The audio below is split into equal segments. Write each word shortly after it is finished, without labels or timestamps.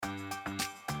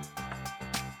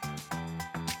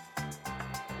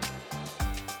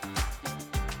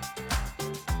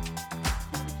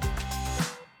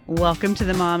Welcome to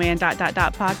the Mom and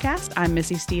podcast. I'm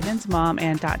Missy Stevens, mom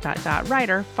and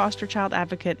writer, foster child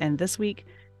advocate, and this week,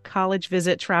 college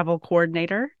visit travel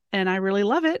coordinator. And I really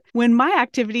love it when my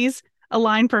activities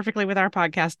align perfectly with our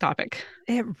podcast topic.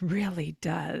 It really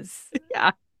does.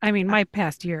 Yeah. I mean, my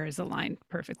past year is aligned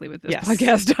perfectly with this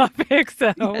podcast topic.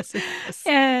 So, yes.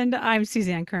 And I'm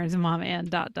Suzanne Kearns, mom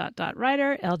and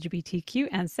writer, LGBTQ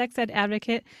and sex ed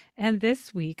advocate. And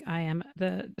this week I am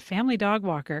the family dog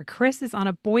walker. Chris is on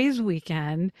a boys'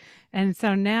 weekend. And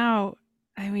so now,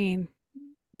 I mean,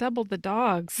 double the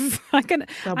dogs. I'm gonna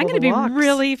be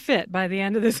really fit by the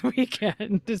end of this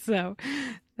weekend. So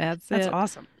that's it.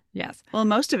 Awesome. Yes. Well,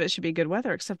 most of it should be good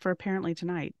weather, except for apparently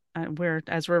tonight.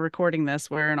 As we're recording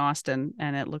this, we're in Austin,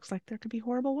 and it looks like there could be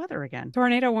horrible weather again.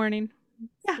 Tornado warning.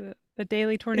 Yeah. The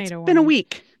daily tornado warning.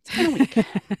 It's been a week.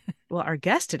 Well, our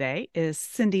guest today is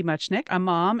Cindy Muchnick, a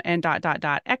mom and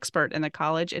expert in the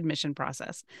college admission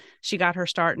process. She got her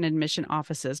start in admission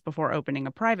offices before opening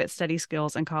a private study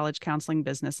skills and college counseling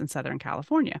business in Southern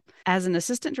California. As an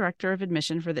assistant director of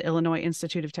admission for the Illinois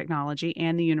Institute of Technology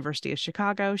and the University of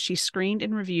Chicago, she screened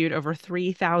and reviewed over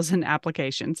 3,000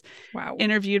 applications,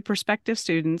 interviewed prospective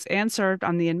students, and served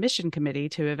on the admission committee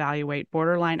to evaluate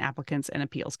borderline applicants and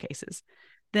appeals cases.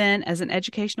 Then, as an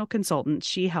educational consultant,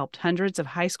 she helped hundreds of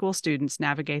high school students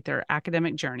navigate their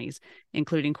academic journeys,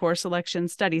 including course selection,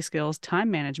 study skills, time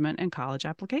management, and college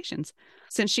applications.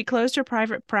 Since she closed her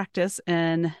private practice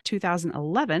in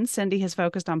 2011, Cindy has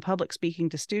focused on public speaking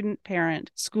to student,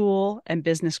 parent, school, and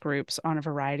business groups on a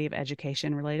variety of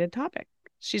education-related topics.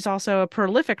 She's also a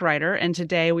prolific writer, and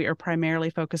today we are primarily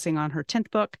focusing on her 10th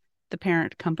book, The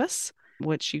Parent Compass,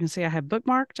 which you can see I have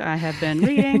bookmarked. I have been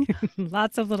reading.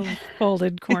 Lots of little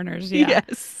folded corners. Yeah.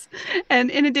 Yes. And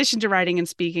in addition to writing and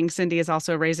speaking, Cindy is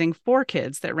also raising 4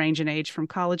 kids that range in age from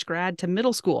college grad to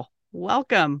middle school.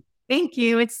 Welcome. Thank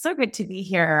you. It's so good to be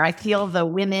here. I feel the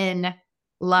women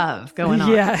love going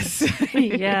on. Yes.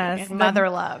 Yes. Mother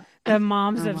love. The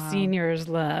moms of seniors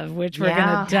love, which we're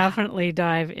going to definitely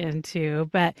dive into.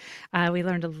 But we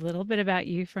learned a little bit about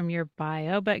you from your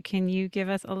bio, but can you give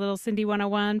us a little Cindy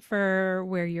 101 for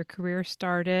where your career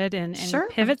started and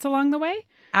pivots along the way?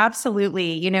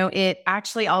 Absolutely. You know, it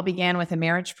actually all began with a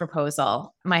marriage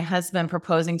proposal. My husband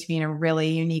proposing to me in a really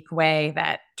unique way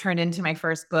that turned into my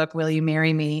first book, Will You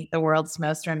Marry Me? The World's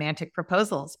Most Romantic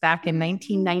Proposals, back in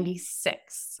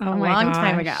 1996, a long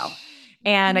time ago.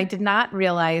 And I did not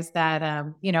realize that,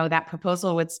 that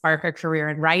proposal would spark a career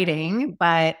in writing.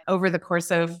 But over the course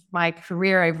of my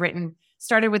career, I've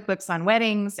started with books on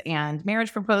weddings and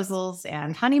marriage proposals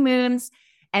and honeymoons,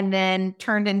 and then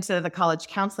turned into the college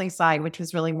counseling side, which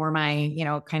was really more my,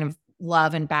 kind of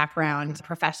love and background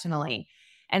professionally.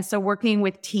 And so working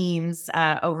with teens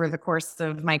over the course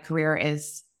of my career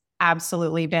is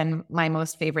absolutely been my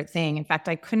most favorite thing. In fact,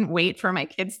 I couldn't wait for my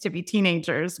kids to be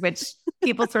teenagers, which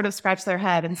people sort of scratch their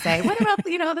head and say, what about,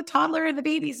 the toddler and the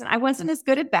babies? And I wasn't as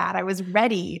good at that. I was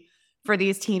ready for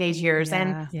these teenage years.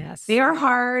 And they are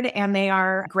hard and they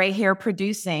are gray hair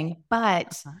producing,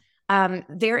 but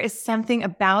there is something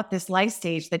about this life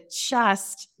stage that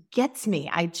just gets me.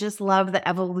 I just love the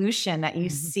evolution that you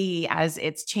see as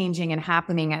it's changing and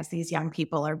happening as these young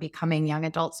people are becoming young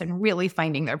adults and really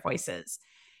finding their voices.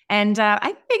 And I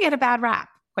think they get a bad rap,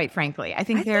 quite frankly. I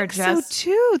think they're just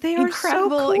so too. They are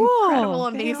incredible, so cool. incredible,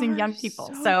 amazing young people.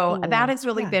 So cool. That has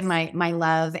really been my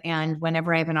love. And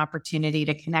whenever I have an opportunity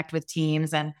to connect with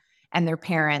teens and their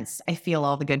parents, I feel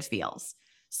all the good feels.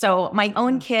 So my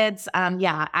own kids,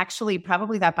 actually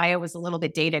probably that bio was a little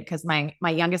bit dated because my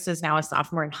youngest is now a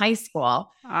sophomore in high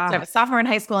school. So I have a sophomore in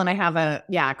high school and I have a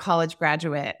college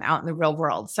graduate out in the real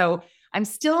world. So I'm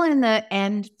still in the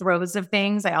end throes of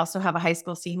things. I also have a high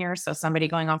school senior, so somebody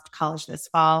going off to college this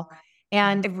fall.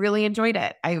 And I've really enjoyed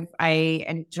it. I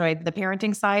enjoyed the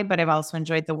parenting side, but I've also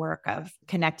enjoyed the work of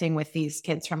connecting with these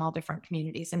kids from all different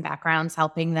communities and backgrounds,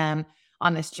 helping them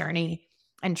on this journey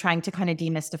and trying to kind of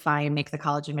demystify and make the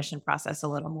college admission process a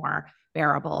little more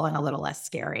bearable and a little less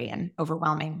scary and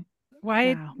overwhelming.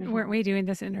 Why weren't we doing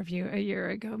this interview a year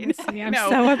ago, Missy? I'm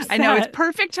so upset. I know it's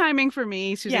perfect timing for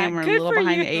me, Suzanne. We're a little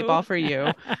behind the 8 ball for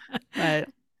you. But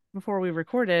before we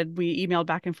recorded, we emailed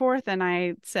back and forth, and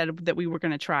I said that we were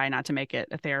going to try not to make it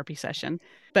a therapy session,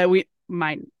 but we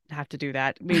might have to do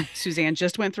that. Suzanne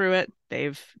just went through it.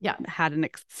 They've had an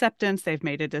acceptance. They've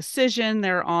made a decision.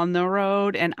 They're on the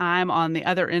road, and I'm on the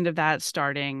other end of that,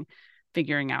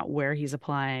 figuring out where he's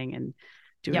applying and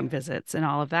doing visits and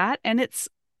all of that. And it's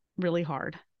really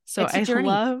hard. So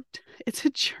it's a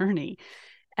journey.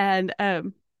 And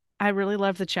I really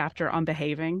love the chapter on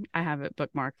behaving. I have it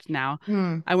bookmarked now.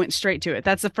 I went straight to it.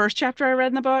 That's the first chapter I read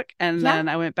in the book. And then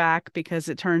I went back because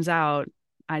it turns out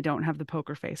I don't have the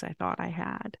poker face I thought I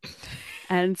had.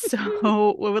 And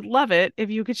so we would love it if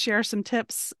you could share some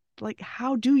tips. Like,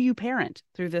 how do you parent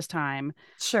through this time?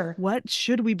 Sure. What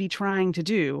should we be trying to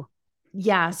do?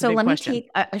 Yeah. That's a So big let me question. take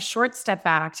a short step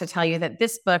back to tell you that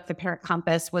this book, The Parent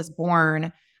Compass, was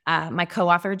born. My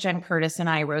co-author, Jen Curtis, and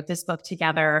I wrote this book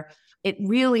together. It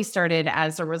really started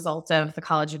as a result of the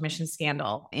college admission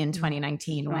scandal in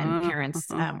 2019 when parents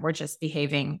were just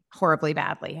behaving horribly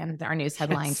badly. And our news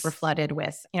headlines were flooded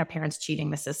with, parents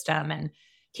cheating the system and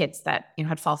kids that,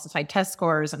 had falsified test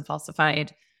scores and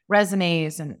falsified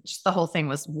resumes. And just the whole thing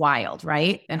was wild,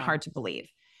 right? And hard to believe.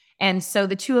 And so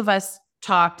the two of us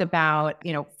talked about,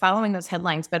 following those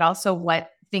headlines, but also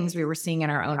what things we were seeing in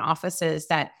our own offices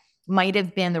that might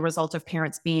have been the result of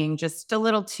parents being just a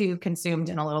little too consumed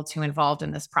and a little too involved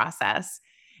in this process.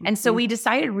 And so we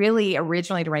decided really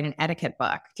originally to write an etiquette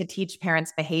book to teach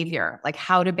parents behavior, like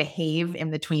how to behave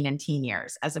in the tween and teen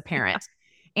years as a parent.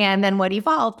 And then what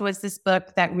evolved was this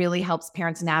book that really helps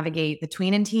parents navigate the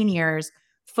tween and teen years,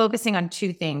 focusing on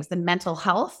two things: the mental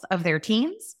health of their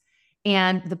teens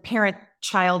and the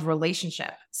parent-child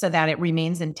relationship, so that it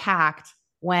remains intact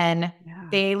when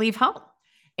they leave home.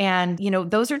 And,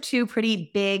 those are two pretty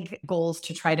big goals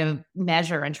to try to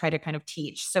measure and try to kind of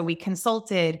teach. So we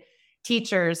consulted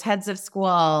teachers, heads of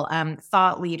school,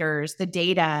 thought leaders, the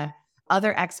data,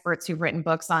 other experts who've written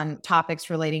books on topics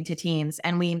relating to teens.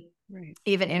 And we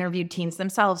even interviewed teens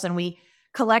themselves. And we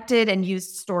collected and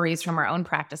used stories from our own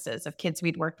practices of kids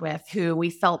we'd worked with who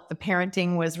we felt the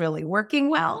parenting was really working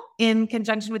well in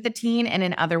conjunction with the teen, and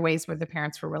in other ways where the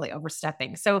parents were really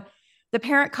overstepping. So The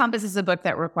Parent Compass is a book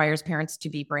that requires parents to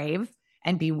be brave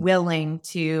and be willing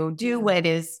to do what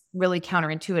is really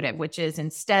counterintuitive, which is,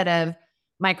 instead of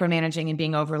micromanaging and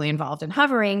being overly involved and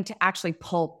hovering, to actually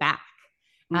pull back,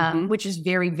 which is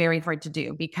very, very hard to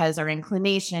do because our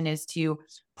inclination is to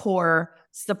pour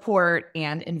support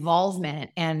and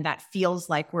involvement. And that feels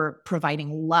like we're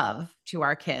providing love to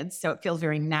our kids. So it feels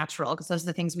very natural because those are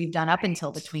the things we've done up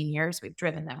until the tween years. We've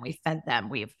driven them, we've fed them,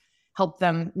 we've helped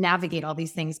them navigate all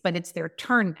these things, but it's their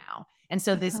turn now. And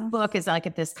so this book is like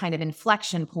at this kind of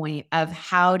inflection point of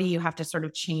how do you have to sort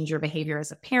of change your behavior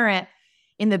as a parent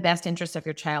in the best interest of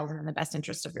your child and in the best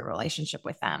interest of your relationship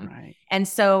with them. Right. And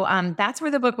so that's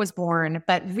where the book was born.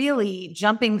 But really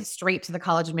jumping straight to the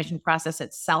college admission process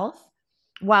itself,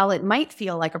 while it might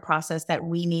feel like a process that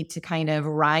we need to kind of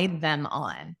ride them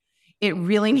on, it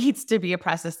really needs to be a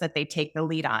process that they take the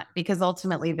lead on, because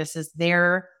ultimately this is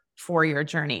their 4-year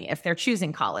journey, if they're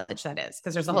choosing college, that is,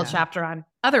 because there's a whole chapter on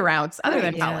other routes other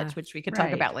than college, which we could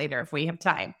talk about later if we have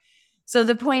time. So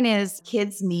the point is,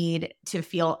 kids need to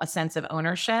feel a sense of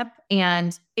ownership,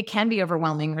 and it can be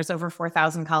overwhelming. There's over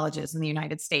 4,000 colleges in the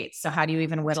United States. So how do you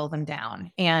even whittle them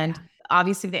down? And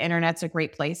obviously the internet's a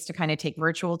great place to kind of take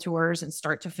virtual tours and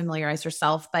start to familiarize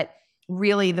yourself. But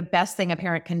really the best thing a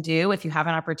parent can do if you have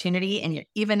an opportunity, and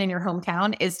even in your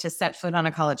hometown, is to set foot on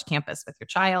a college campus with your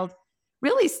child,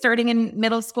 really starting in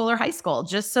middle school or high school,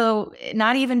 just so,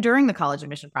 not even during the college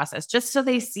admission process, just so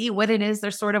they see what it is they're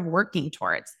sort of working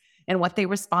towards and what they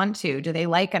respond to. Do they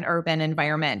like an urban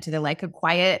environment? Do they like a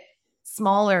quiet,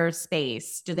 smaller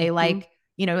space? Do they like,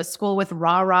 a school with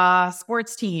rah-rah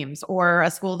sports teams, or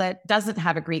a school that doesn't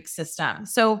have a Greek system?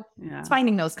 So it's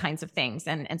finding those kinds of things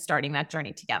and starting that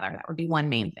journey together. That would be one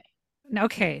main thing.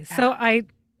 Okay. So I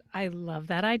love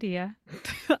that idea.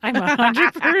 I'm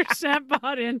 100%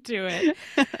 bought into it.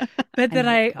 But then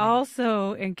I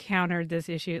also encountered this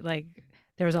issue. Like,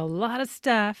 there was a lot of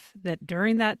stuff that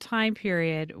during that time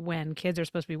period when kids are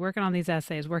supposed to be working on these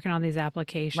essays, working on these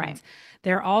applications,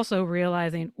 they're also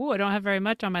realizing, oh, I don't have very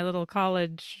much on my little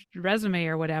college resume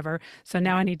or whatever. So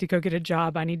now I need to go get a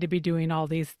job. I need to be doing all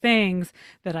these things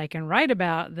that I can write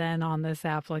about then on this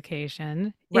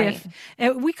application. If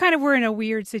we kind of were in a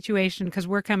weird situation because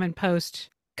we're coming post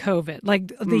COVID,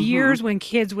 like the years when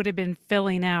kids would have been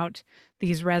filling out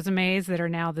these resumes that are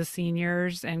now the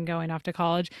seniors and going off to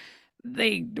college,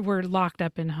 they were locked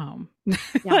up in home.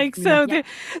 So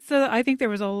I think there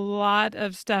was a lot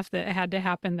of stuff that had to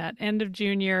happen that end of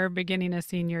junior, beginning of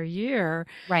senior year.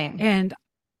 Right. And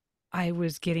I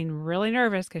was getting really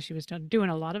nervous because she was doing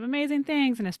a lot of amazing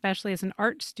things. And especially as an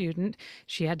art student,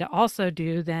 she had to also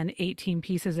do then 18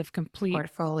 pieces of complete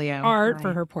portfolio art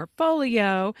for her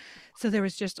portfolio. So there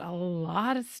was just a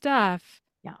lot of stuff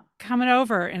coming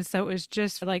over. And so it was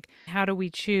just like, how do we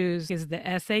choose? Is the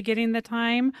essay getting the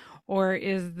time, or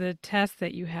is the test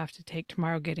that you have to take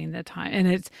tomorrow getting the time?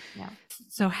 And it's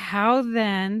so how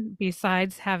then,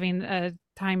 besides having a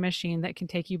time machine that can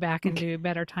take you back and do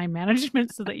better time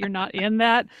management so that you're not in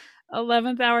that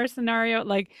 11th hour scenario,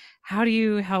 like how do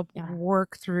you help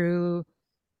work through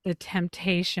the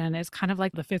temptation is kind of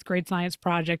like the fifth grade science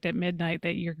project at midnight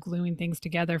that you're gluing things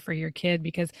together for your kid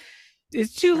because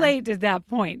it's too late at that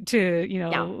point to,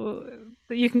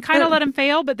 you can kind of let them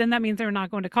fail, but then that means they're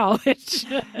not going to college.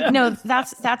 No,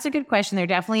 that's a good question. There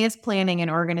definitely is planning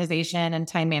and organization and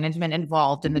time management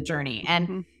involved in the journey.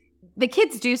 And the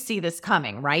kids do see this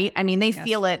coming, right? I mean, they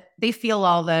feel it. They feel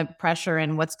all the pressure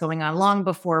and what's going on long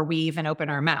before we even open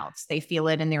our mouths. They feel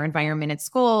it in their environment at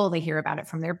school. They hear about it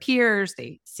from their peers.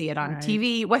 They see it on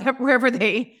TV, wherever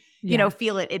they,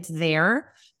 feel it, it's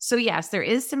there. So yes, there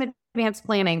is some advanced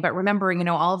planning, but remembering,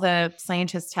 all the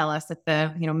scientists tell us that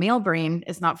the, male brain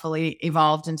is not fully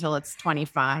evolved until it's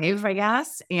 25, I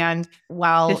guess. And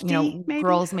while, 50, maybe?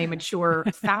 Girls may mature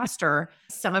faster,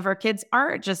 some of our kids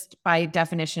are just by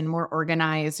definition more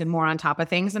organized and more on top of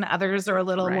things, and others are a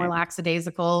little more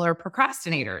lackadaisical or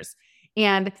procrastinators.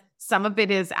 And some of it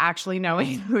is actually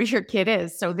knowing who your kid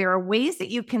is. So there are ways that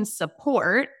you can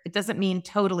support. It doesn't mean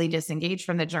totally disengage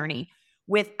from the journey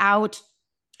without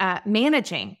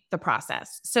managing the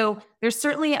process. So there's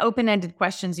certainly open-ended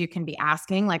questions you can be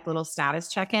asking, like little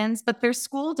status check-ins, but their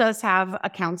school does have a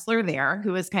counselor there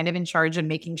who is kind of in charge of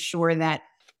making sure that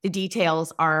the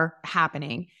details are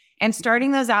happening. And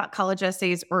starting those out college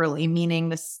essays early, meaning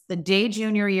the day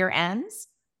junior year ends,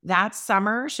 that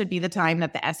summer should be the time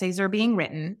that the essays are being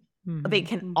written. They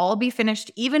can all be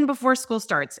finished even before school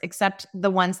starts, except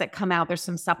the ones that come out. There's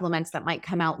some supplements that might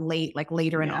come out late, like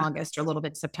later in August or a little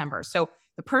bit September. So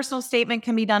the personal statement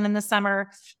can be done in the summer.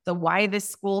 The why this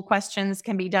school questions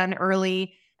can be done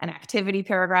early. An activity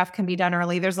paragraph can be done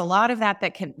early. There's a lot of that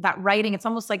writing. It's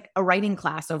almost like a writing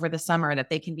class over the summer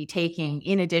that they can be taking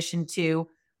in addition to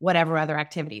whatever other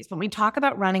activities. When we talk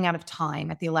about running out of time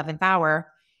at the 11th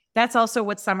hour, that's also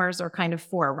what summers are kind of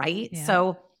for, right? Yeah.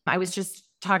 So I was just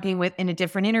talking in a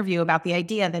different interview about the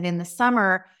idea that in the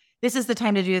summer, this is the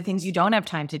time to do the things you don't have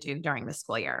time to do during the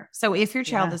school year. So if your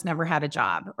child has never had a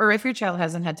job, or if your child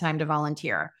hasn't had time to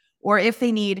volunteer, or if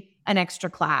they need an extra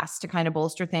class to kind of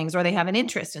bolster things, or they have an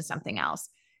interest in something else,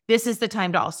 this is the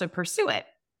time to also pursue it.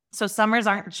 So summers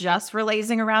aren't just for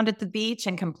lazing around at the beach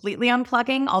and completely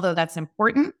unplugging, although that's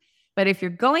important. But if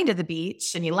you're going to the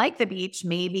beach and you like the beach,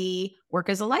 maybe work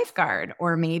as a lifeguard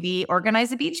or maybe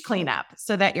organize a beach cleanup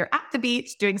so that you're at the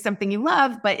beach doing something you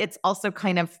love, but it's also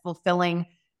kind of fulfilling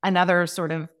another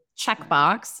sort of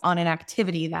checkbox on an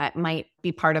activity that might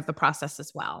be part of the process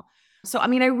as well. So, I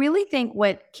mean, I really think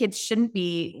what kids shouldn't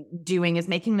be doing is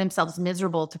making themselves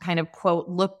miserable to kind of, quote,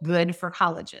 look good for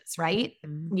colleges, right?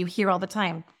 You hear all the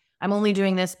time, I'm only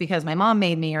doing this because my mom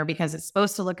made me or because it's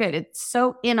supposed to look good. It's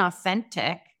so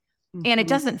inauthentic. And it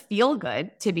doesn't feel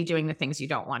good to be doing the things you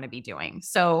don't want to be doing.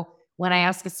 So when I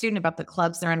ask a student about the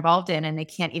clubs they're involved in and they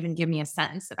can't even give me a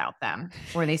sentence about them,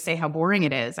 or they say how boring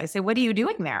it is, I say, what are you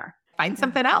doing there? Find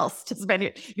something else to spend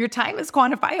it. Your time is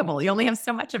quantifiable. You only have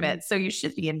so much of it. So you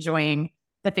should be enjoying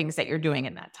the things that you're doing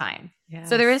in that time. Yes.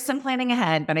 So there is some planning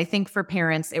ahead, but I think for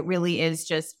parents, it really is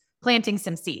just planting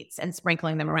some seeds and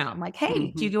sprinkling them around. Like,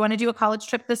 hey, do you want to do a college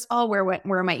trip this fall?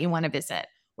 Where might you want to visit?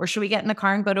 Or should we get in the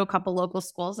car and go to a couple local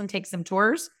schools and take some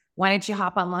tours? Why don't you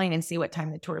hop online and see what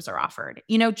time the tours are offered?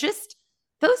 Just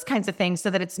those kinds of things so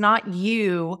that it's not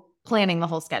you planning the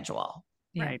whole schedule.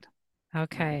 Yeah. Right.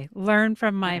 Okay. Learn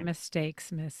from my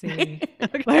mistakes, Missy.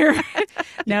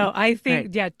 No, I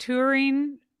think,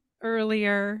 touring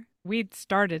earlier. We'd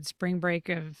started spring break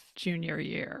of junior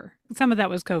year. Some of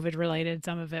that was COVID related.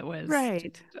 Some of it was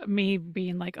me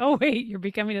being like, oh, wait, you're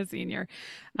becoming a senior.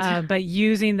 But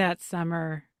using that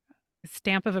summer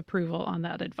stamp of approval on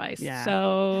that advice. Yeah.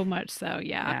 So much so.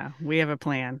 Yeah. We have a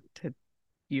plan to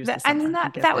use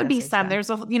that would be some. There's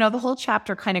the whole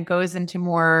chapter kind of goes into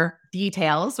more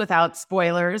details without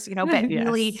spoilers, but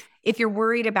really, if you're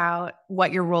worried about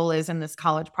what your role is in this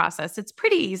college process, it's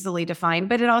pretty easily defined,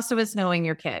 but it also is knowing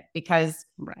your kid because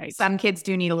some kids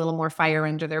do need a little more fire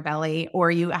under their belly,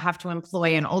 or you have to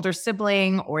employ an older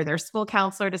sibling or their school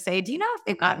counselor to say, do you know if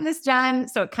they've gotten this done?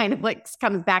 So it kind of like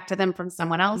comes back to them from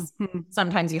someone else.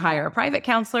 Sometimes you hire a private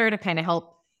counselor to kind of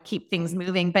help keep things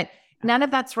moving, but none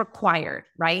of that's required,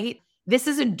 right? This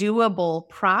is a doable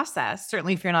process.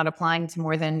 Certainly if you're not applying to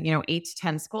more than, 8 to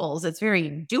 10 schools, it's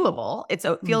very doable. It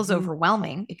feels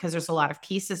overwhelming because there's a lot of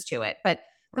pieces to it. But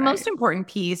the most important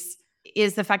piece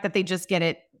is the fact that they just get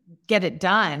it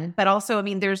done. But also, I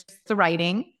mean, there's the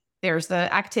writing, there's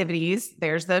the activities,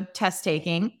 there's the test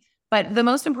taking. But the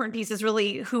most important piece is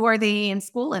really, who are they in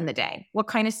school in the day? What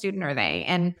kind of student are they?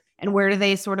 And where do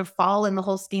they sort of fall in the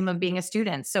whole scheme of being a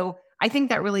student? So I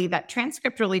think that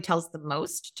transcript really tells the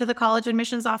most to the college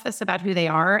admissions office about who they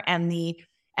are. And the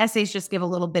essays just give a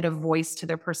little bit of voice to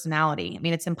their personality. I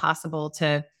mean, it's impossible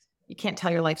to, you can't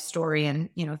tell your life story in,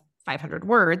 500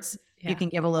 words. Yeah. You can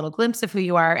give a little glimpse of who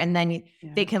you are. And then Yeah.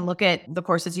 they can look at the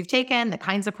courses you've taken, the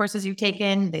kinds of courses you've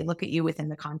taken. They look at you within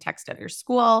the context of your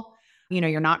school.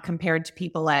 You're not compared to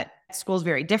people at schools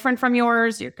very different from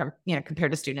yours. You're,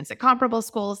 compared to students at comparable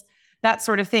schools, that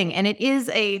sort of thing. And it is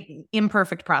a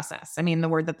imperfect process. I mean, the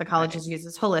word that the colleges use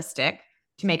is holistic,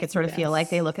 to make it sort of feel like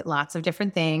they look at lots of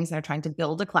different things. They're trying to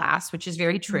build a class, which is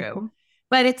very true. Mm-hmm.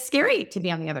 But it's scary to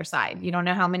be on the other side. You don't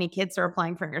know how many kids are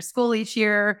applying from your school each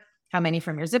year, how many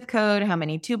from your zip code, how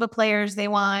many tuba players they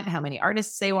want, how many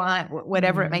artists they want,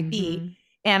 whatever it might be.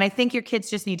 And I think your kids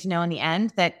just need to know in the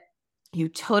end that you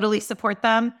totally support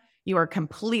them. You are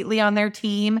completely on their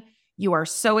team. You are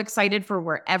so excited for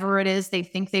wherever it is they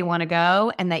think they want to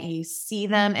go, and that you see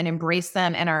them and embrace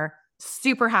them and are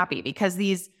super happy, because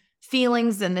these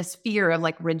feelings and this fear of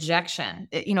like rejection,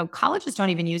 colleges don't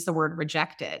even use the word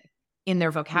rejected in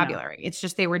their vocabulary. No. It's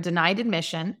just they were denied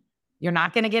admission. You're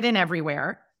not going to get in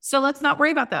everywhere. So let's not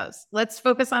worry about those. Let's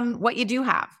focus on what you do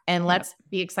have, and let's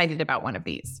be excited about one of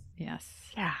these. Yes.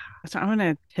 Yeah. So I'm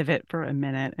going to pivot for a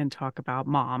minute and talk about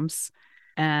moms.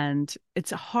 And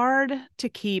it's hard to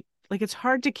keep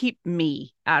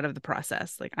me out of the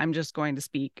process. Like, I'm just going to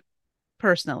speak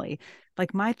personally,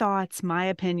 like my thoughts, my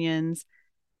opinions.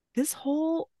 This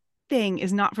whole thing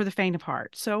is not for the faint of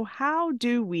heart. So how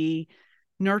do we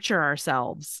nurture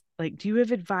ourselves? Like, do you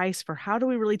have advice for how do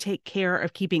we really take care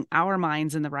of keeping our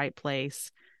minds in the right place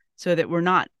so that we're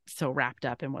not so wrapped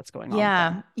up in what's going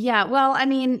on? Yeah. Well, I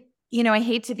mean, I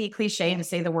hate to be cliche and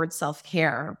say the word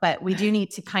self-care, but we do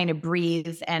need to kind of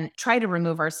breathe and try to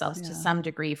remove ourselves to some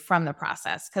degree from the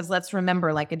process. Because let's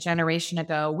remember, like a generation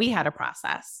ago, we had a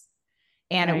process,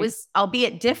 and it was,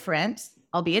 albeit different.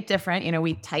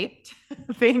 We typed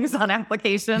things on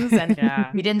applications, and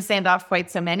we didn't send off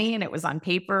quite so many, and it was on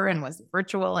paper and was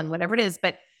virtual and whatever it is,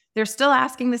 but they're still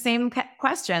asking the same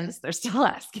questions. They're still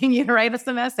asking you to write us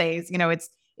some essays.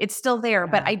 It's still there,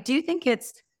 but I do think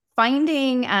it's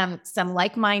finding some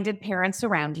like-minded parents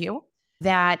around you.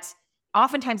 That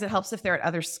oftentimes it helps if they're at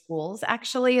other schools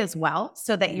actually as well,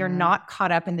 so that you're not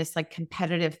caught up in this like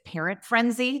competitive parent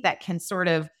frenzy that can sort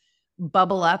of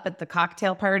bubble up at the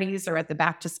cocktail parties or at the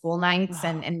back to school nights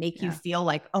and make you feel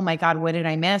like, oh my God, what did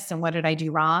I miss? And what did I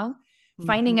do wrong? Mm-hmm.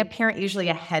 Finding a parent usually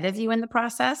ahead of you in the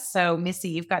process. So Missy,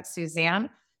 you've got Suzanne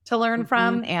to learn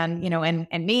from, and,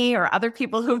 and me or other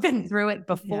people who've been through it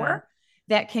before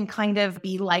that can kind of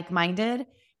be like-minded.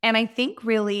 And I think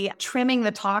really trimming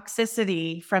the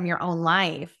toxicity from your own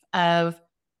life of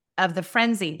the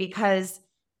frenzy, because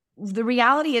the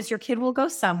reality is your kid will go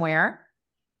somewhere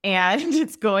and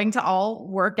it's going to all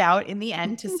work out in the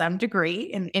end to some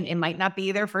degree. And it might not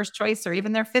be their first choice or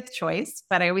even their fifth choice.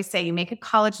 But I always say you make a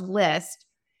college list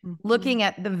looking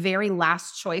at the very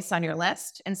last choice on your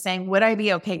list and saying, would I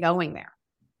be okay going there?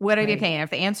 Would I be okay? And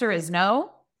if the answer is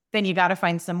no, then you got to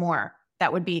find some more.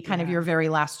 That would be kind of your very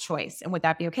last choice. And would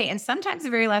that be okay? And sometimes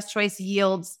the very last choice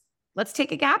yields, let's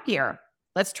take a gap year.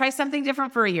 Let's try something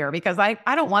different for a year, because I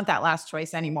don't want that last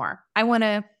choice anymore. I want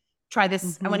to try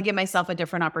this. I want to give myself a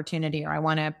different opportunity, or I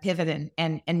want to pivot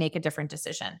and make a different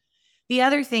decision. The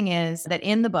other thing is that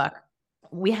in the book,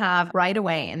 we have right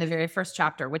away in the very first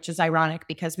chapter, which is ironic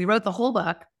because we wrote the whole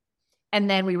book and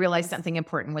then we realized something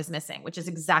important was missing, which is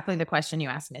exactly the question you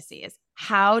asked Missy, is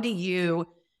how do you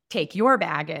take your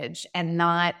baggage and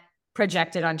not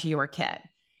project it onto your kid?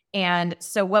 And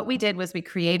so what we did was we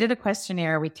created a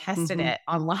questionnaire. We tested it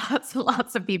on lots and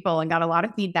lots of people and got a lot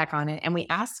of feedback on it. And we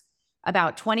asked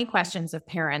about 20 questions of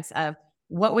parents of,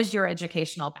 what was your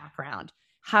educational background?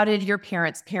 How did your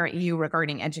parents parent you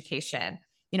regarding education?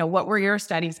 What were your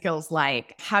study skills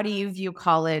like? How do you view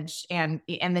college and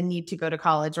the need to go to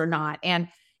college or not? And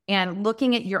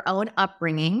looking at your own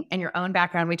upbringing and your own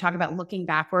background. We talk about looking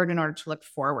backward in order to look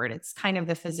forward. It's kind of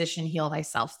the physician heal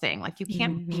thyself thing. Like you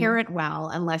can't parent well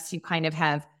unless you kind of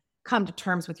have come to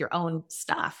terms with your own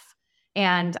stuff.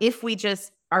 And if we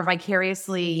just are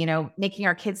vicariously, making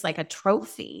our kids like a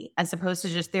trophy, as opposed to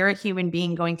just they're a human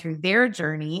being going through their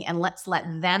journey and let's let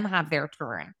them have their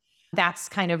turn. That's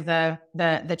kind of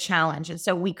the challenge. And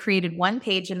so we created one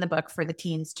page in the book for the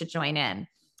teens to join in.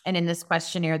 And in this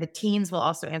questionnaire, the teens will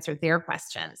also answer their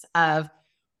questions of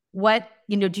what,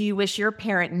 do you wish your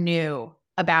parent knew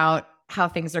about how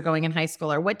things are going in high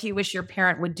school? Or what do you wish your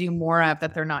parent would do more of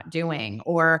that they're not doing?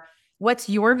 Or what's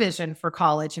your vision for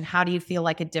college and how do you feel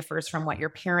like it differs from what your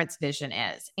parents' vision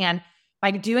is? And by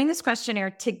doing this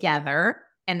questionnaire together,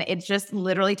 and it just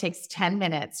literally takes 10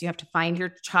 minutes, you have to find your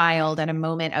child at a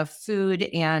moment of food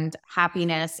and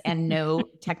happiness and no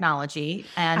technology.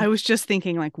 And I was just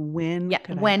thinking, like, when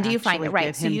do you find it?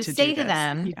 Right. So you say to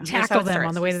them, tackle them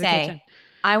on the way to the kitchen.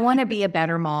 I want to be a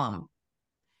better mom.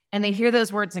 And they hear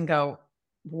those words and go,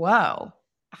 whoa,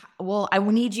 well, I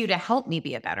need you to help me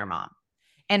be a better mom.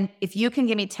 And if you can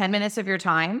give me 10 minutes of your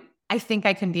time, I think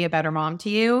I can be a better mom to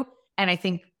you. And I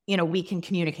think, we can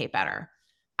communicate better.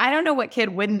 I don't know what kid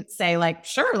wouldn't say, like,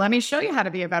 sure, let me show you how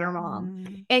to be a better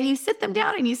mom. And you sit them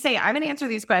down and you say, I'm going to answer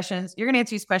these questions. You're going to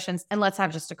answer these questions, and let's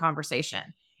have just a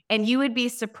conversation. And you would be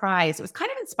surprised. It was kind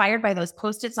of inspired by those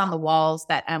Post-its on the walls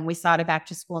that we saw at a back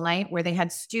to school night, where they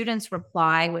had students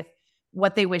reply with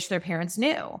what they wish their parents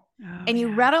knew. Oh, and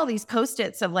you read all these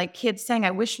Post-its of like kids saying,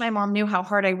 I wish my mom knew how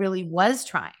hard I really was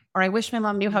trying, or I wish my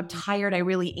mom knew how tired I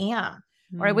really am,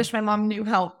 or I wish my mom knew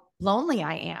how lonely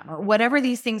I am, or whatever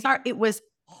these things are. It was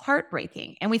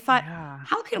heartbreaking. And we thought,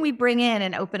 how can we bring in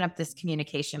and open up this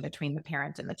communication between the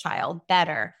parent and the child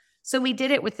better? So we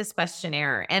did it with this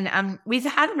questionnaire, and we've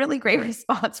had a really great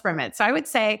response from it. So I would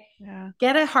say,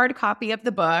 get a hard copy of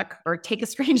the book or take a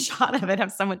screenshot of it,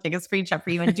 have someone take a screenshot for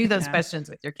you and do those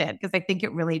questions with your kid. Because I think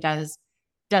it really does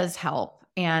help,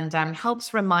 and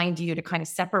helps remind you to kind of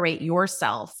separate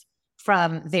yourself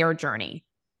from their journey,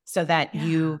 so that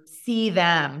you see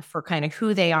them for kind of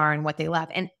who they are and what they love.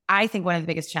 And I think one of the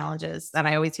biggest challenges that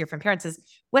I always hear from parents is,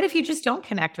 what if you just don't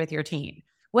connect with your teen?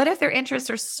 What if their interests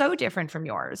are so different from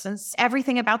yours and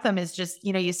everything about them is just,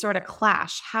 you sort of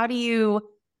clash? How do you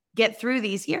get through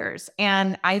these years?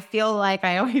 And I feel like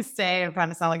I always say, I'm trying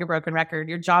to sound like a broken record,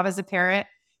 your job as a parent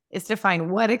is to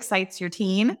find what excites your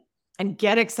teen and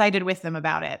get excited with them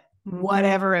about it,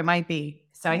 whatever it might be.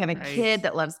 So I have a kid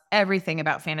that loves everything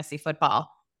about fantasy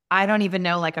football. I don't even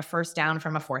know like a first down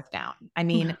from a fourth down. I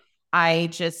mean, I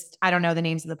don't know the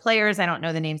names of the players. I don't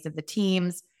know the names of the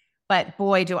teams, but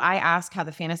boy, do I ask how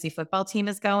the fantasy football team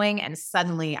is going. And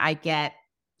suddenly I get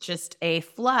just a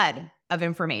flood of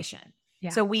information.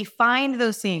 Yeah. So we find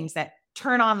those things that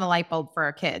turn on the light bulb for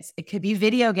our kids. It could be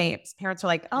video games. Parents are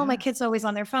like, oh, my kid's always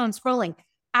on their phone scrolling.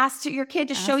 Ask your kid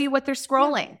to show you what they're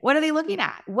scrolling. What are they looking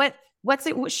at? What's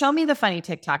it? Show me the funny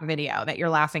TikTok video that you're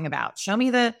laughing about. Show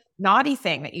me the naughty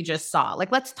thing that you just saw.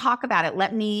 Like, let's talk about it.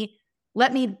 Let me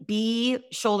be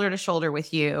shoulder to shoulder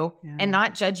with you and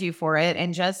not judge you for it,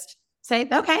 and just say,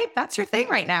 okay, that's your thing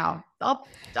right now.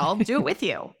 I'll do it with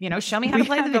you. Show me how to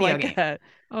play the video game.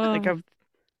 Like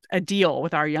a deal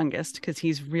with our youngest, because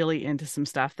he's really into some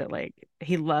stuff that, like,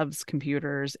 he loves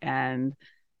computers, and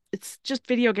it's just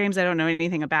video games I don't know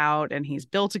anything about. And he's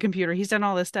built a computer. He's done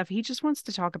all this stuff. He just wants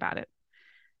to talk about it.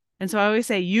 And so I always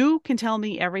say, you can tell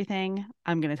me everything.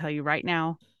 I'm going to tell you right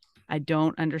now, I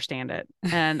don't understand it.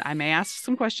 And I may ask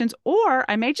some questions, or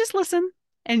I may just listen,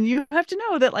 and you have to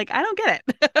know that, like, I don't get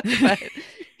it. But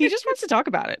he just wants to talk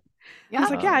about it. Yeah. He's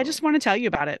like, I just want to tell you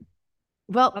about it.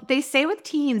 Well, they say with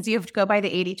teens, you have to go by the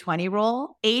 80-20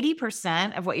 rule.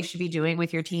 80% of what you should be doing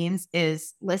with your teens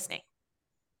is listening,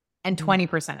 and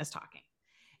 20% is talking.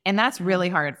 And that's really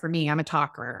hard for me. I'm a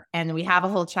talker. And we have a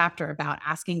whole chapter about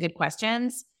asking good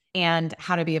questions and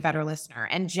how to be a better listener.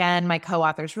 And Jen, my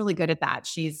co-author, is really good at that.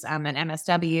 She's an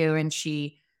MSW, and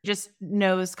she just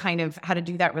knows kind of how to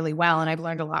do that really well. And I've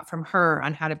learned a lot from her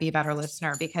on how to be a better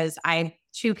listener, because I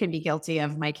too can be guilty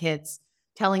of my kids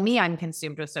telling me I'm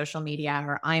consumed with social media,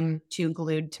 or I'm too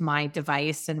glued to my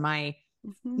device and my,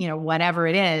 whatever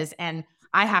it is. And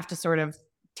I have to sort of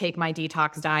take my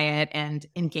detox diet and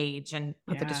engage and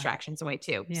put the distractions away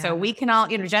too. Yeah. So we can all,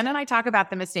 Jen and I talk about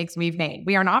the mistakes we've made.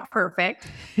 We are not perfect.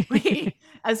 We,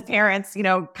 as parents,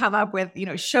 come up with,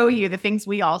 show you the things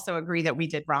we also agree that we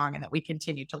did wrong and that we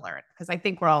continue to learn. Because I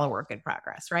think we're all a work in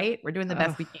progress, right? We're doing the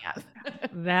best we can.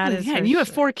 That is, and you have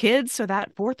 4 kids. So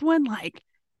that fourth one, like,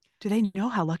 do they know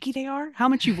how lucky they are? How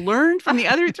much you've learned from the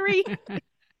other 3?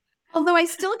 Although I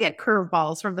still get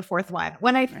curveballs from the fourth one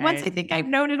once I think I've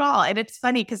known it all. And it's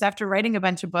funny because after writing a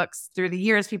bunch of books through the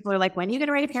years, people are like, when are you going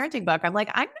to write a parenting book? I'm like,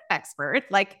 I'm an expert.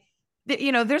 Like,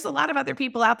 there's a lot of other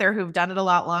people out there who've done it a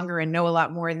lot longer and know a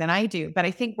lot more than I do. But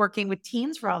I think working with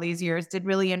teens for all these years did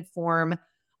really inform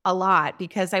a lot,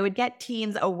 because I would get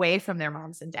teens away from their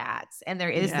moms and dads. And there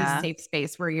is this safe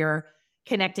space where you're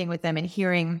connecting with them and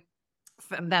hearing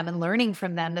from them and learning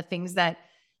from them the things that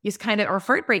is kind of, or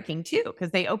heartbreaking too, because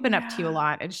they open up to you a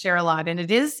lot and share a lot. And it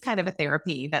is kind of a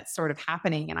therapy that's sort of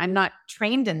happening. And I'm not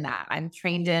trained in that. I'm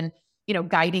trained in,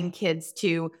 guiding kids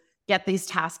to get these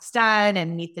tasks done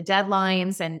and meet the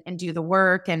deadlines and do the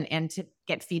work and to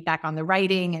get feedback on the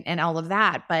writing and all of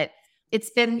that. But it's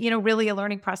been, really a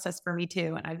learning process for me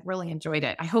too. And I've really enjoyed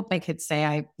it. I hope my kids say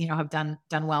I, have done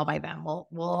well by them.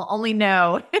 We'll only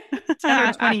know 10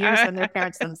 or 20 years when they're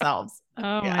parents themselves.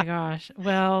 Oh my gosh.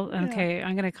 Well, okay.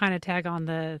 I'm going to kind of tag on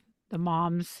the the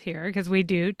moms here, because we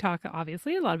do talk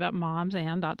obviously a lot about moms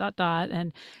and ...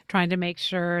 and trying to make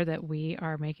sure that we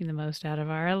are making the most out of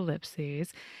our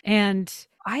ellipses. And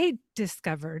I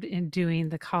discovered in doing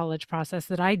the college process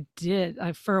that I did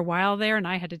for a while there, and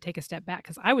I had to take a step back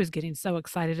because I was getting so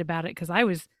excited about it, because I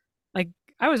was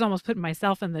almost putting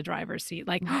myself in the driver's seat,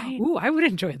 like, Right. "Ooh, I would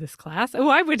enjoy this class. Oh,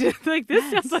 I would like this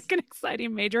sounds Yes. like an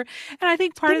exciting major." And I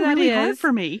think part of Been that really hard is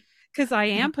for me. because I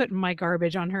Yeah. am putting my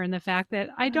garbage on her in the fact that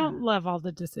I don't love all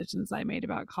the decisions I made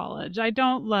about college. I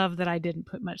don't love that I didn't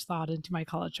put much thought into my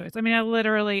college choice. I mean,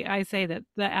 I say that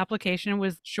the application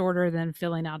was shorter than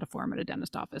filling out a form at a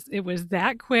dentist office. It was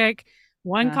that quick.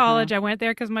 One college, I went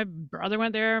there because my brother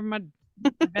went there. My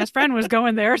best friend was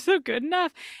going there, so good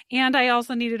enough. And I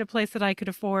also needed a place that I could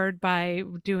afford by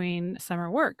doing summer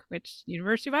work, which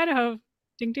University of Idaho,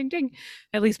 ding, ding, ding,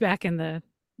 at least back in the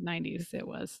 90s it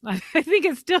was. I think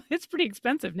it's pretty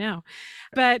expensive now,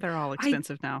 but They're all I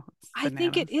expensive now. It's I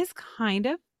think it bananas. is kind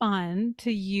of fun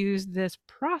to use this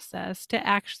process to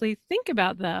actually think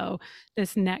about, though,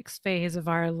 this next phase of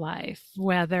our life,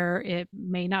 whether it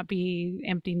may not be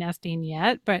empty nesting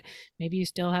yet, but maybe you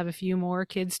still have a few more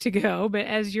kids to go. But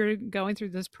as you're going through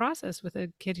this process with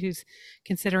a kid who's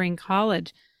considering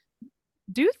college,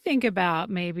 do think about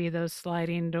maybe those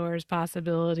sliding doors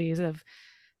possibilities of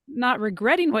not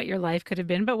regretting what your life could have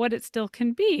been, but what it still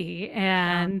can be.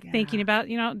 And thinking Yeah. about,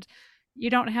 you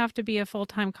don't have to be a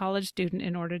full-time college student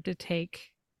in order to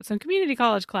take some community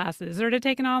college classes or to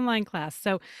take an online class.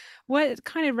 So what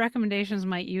kind of recommendations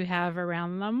might you have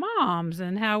around the moms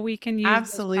and how we can use this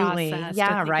Absolutely. process to Yeah,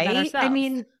 think about right. I ourselves?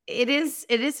 mean, it is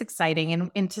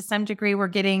exciting. And to some degree, we're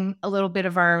getting a little bit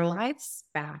of our lives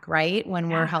back, right? When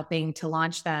we're Yeah. helping to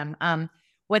launch them.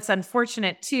 What's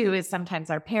unfortunate too is sometimes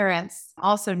our parents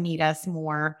also need us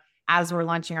more as we're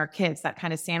launching our kids, that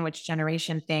kind of sandwich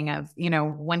generation thing of,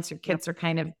 once your Yep. kids are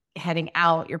kind of heading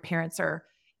out, your parents are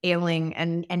ailing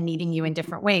and needing you in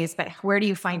different ways. But where do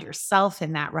you find yourself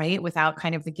in that, right? Without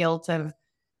kind of the guilt of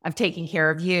taking care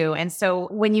of you. And so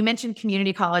when you mentioned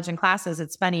community college and classes,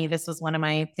 it's funny. This was one of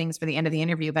my things for the end of the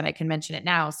interview, but I can mention it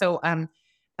now. So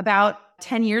about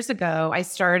 10 years ago, I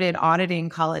started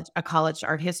auditing a college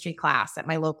art history class at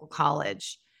my local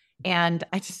college. And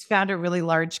I just found a really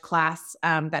large class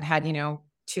that had,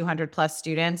 200 plus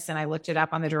students. And I looked it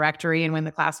up on the directory and when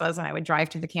the class was, and I would drive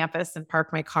to the campus and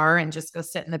park my car and just go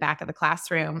sit in the back of the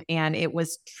classroom. And it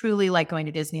was truly like going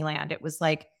to Disneyland. It was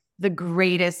like the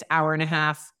greatest hour and a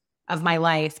half of my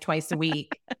life twice a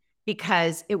week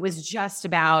because it was just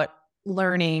about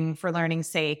learning for learning's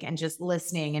sake and just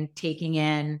listening and taking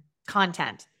in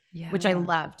content, which I Yeah.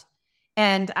 loved.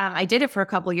 And I did it for a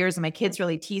couple of years and my kids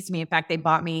really teased me. In fact, they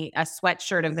bought me a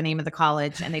sweatshirt of the name of the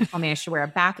college and they told me I should wear a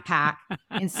backpack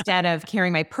instead of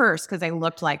carrying my purse because I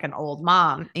looked like an old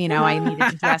mom. I needed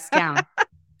to dress down.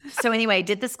 So anyway, I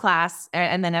did this class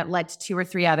and then it led to 2 or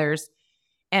 3 others.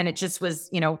 And it just was,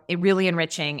 it really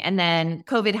enriching. And then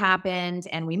COVID happened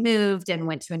and we moved and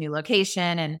went to a new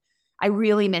location and I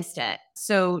really missed it.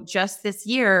 So just this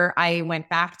year, I went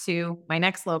back to my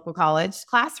next local college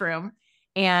classroom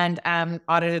and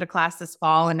audited a class this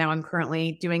fall. And now I'm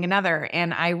currently doing another.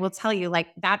 And I will tell you, like,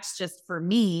 that's just for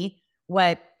me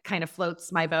what kind of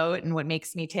floats my boat and what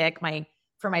makes me tick.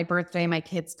 For my birthday, my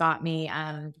kids got me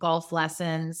golf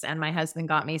lessons and my husband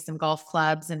got me some golf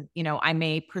clubs. And, I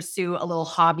may pursue a little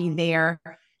hobby there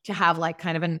to have like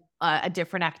kind of a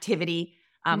different activity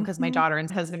because my daughter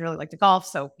and husband really like to golf.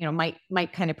 So,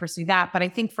 might kind of pursue that. But I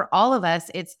think for all of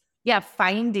us, it's,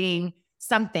 finding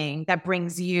something that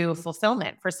brings you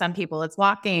fulfillment. For some people, it's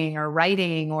walking or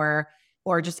writing or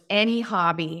just any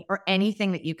hobby or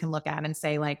anything that you can look at and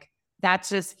say like, that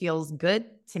just feels good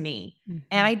to me.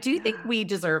 And I do think we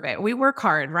deserve it. We work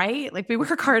hard, right? Like we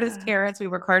work hard as parents, we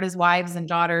work hard as wives and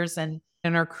daughters and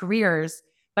in our careers.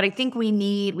 But I think we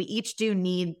each do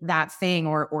need that thing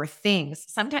or things.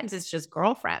 Sometimes it's just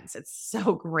girlfriends. It's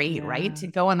so great, right? To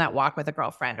go on that walk with a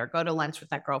girlfriend or go to lunch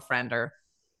with that girlfriend or,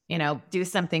 do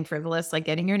something frivolous like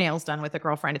getting your nails done with a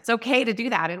girlfriend. It's okay to do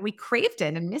that. And we craved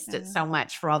it and missed it so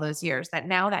much for all those years that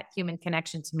now that human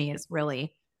connection to me is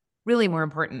really, really more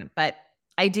important. But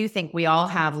I do think we all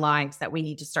have lives that we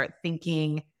need to start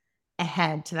thinking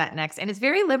ahead to that next. And it's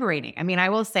very liberating. I mean, I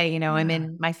will say, I'm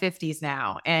in my 50s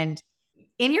now. And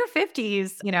in your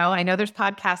 50s, I know there's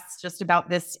podcasts just about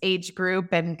this age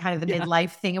group and kind of the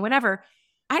midlife thing and whatever.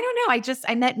 I don't know.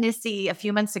 I met Missy a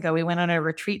few months ago. We went on a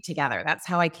retreat together. That's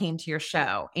how I came to your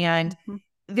show. And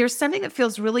there's something that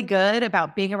feels really good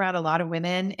about being around a lot of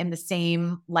women in the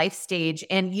same life stage.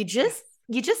 And you just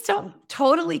don't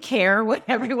totally care what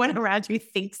everyone around you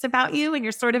thinks about you. And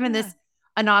you're sort of in this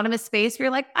anonymous space where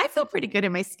you're like, I feel pretty good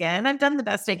in my skin. I've done the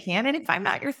best I can. And if I'm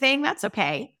not your thing, that's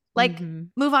okay. Like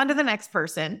move on to the next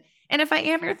person. And if I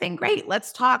am your thing, great.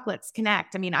 Let's talk. Let's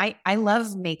connect. I mean, I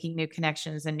love making new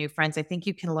connections and new friends. I think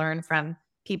you can learn from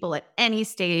people at any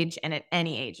stage and at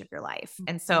any age of your life.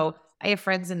 And so I have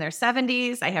friends in their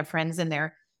 70s. I have friends in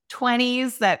their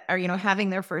 20s that are,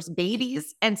 having their first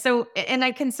babies. And so, and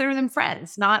I consider them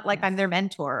friends, not like I'm their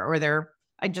mentor or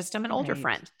I just am an older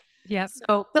friend. Yeah.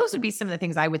 So those would be some of the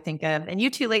things I would think of. And you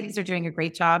two ladies are doing a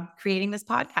great job creating this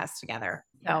podcast together.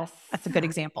 So that's a good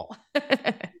example.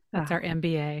 That's our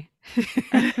MBA.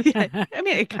 Yeah, I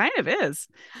mean, it kind of is.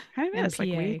 Like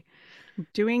we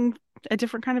doing a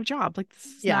different kind of job. Like this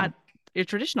is not a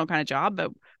traditional kind of job,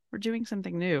 but we're doing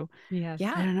something new. Yes.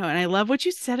 Yeah. I don't know. And I love what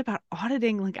you said about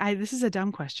auditing. Like this is a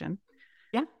dumb question.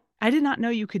 Yeah. I did not know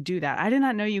you could do that. I did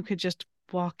not know you could just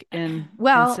walk in.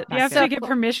 Well, and sit you have to get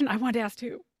permission. I want to ask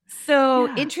too. So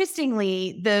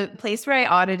interestingly, the place where I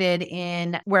audited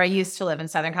where I used to live in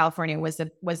Southern California was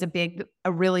a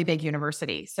really big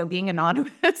university. So being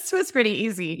anonymous was pretty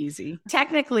easy.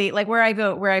 Technically, like where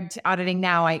I'm auditing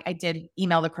now, I did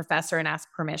email the professor and ask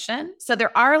permission. So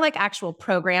there are like actual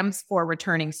programs for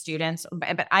returning students,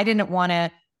 but I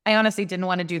honestly didn't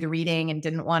want to do the reading and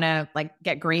didn't want to like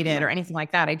get graded or anything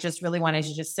like that. I just really wanted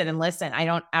to just sit and listen. I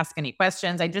don't ask any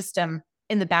questions. I just am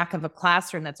in the back of a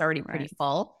classroom that's already pretty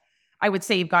full. I would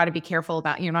say you've got to be careful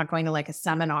about, you're not going to like a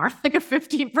seminar, like a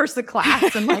 15-person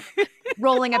class and like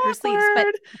rolling up your sleeves.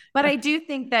 But I do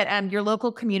think that your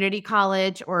local community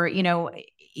college or,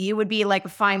 you would be like a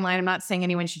fine line. I'm not saying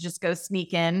anyone should just go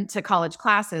sneak in to college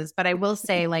classes, but I will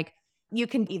say like, you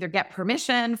can either get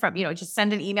permission from, just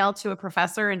send an email to a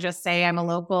professor and just say, I'm a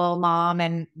local mom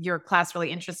and your class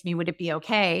really interests me. Would it be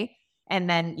okay? And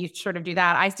then you sort of do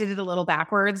that. I did it a little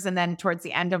backwards. And then towards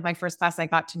the end of my first class, I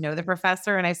got to know the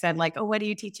professor and I said like, oh, what are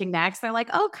you teaching next? They're like,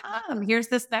 oh, come, here's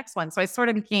this next one. So I sort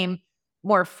of became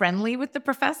more friendly with the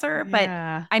professor, but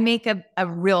I make a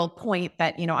real point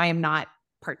that, I am not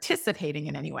participating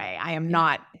in any way. I am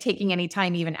not taking any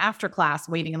time even after class,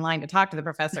 waiting in line to talk to the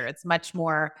professor. It's much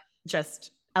more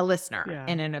just a listener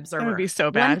and an observer. It would be so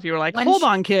bad if you were like, hold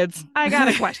on, kids. I got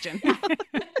a question.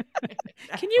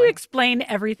 Can you explain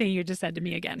everything you just said to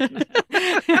me again?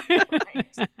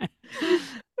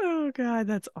 Oh, God,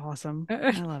 that's awesome.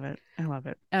 I love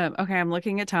it. Okay, I'm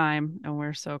looking at time and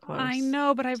we're so close. I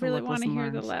know, but I really want to hear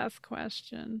the last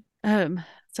question.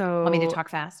 So want me to talk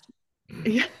fast?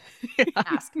 Yeah.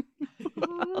 Ask.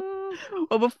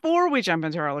 Well, before we jump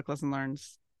into our Look, Listen,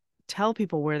 Learns, tell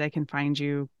people where they can find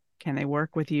you. Can they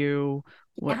work with you?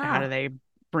 How do they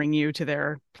bring you to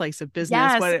their place of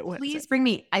business? Yes, please bring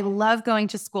me. I love going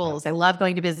to schools. I love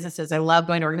going to businesses. I love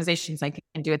going to organizations. I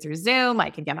can do it through Zoom. I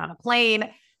can get on a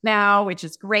plane now, which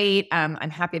is great. I'm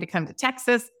happy to come to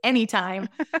Texas anytime.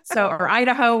 Or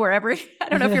Idaho, wherever. I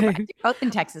don't know if you're both in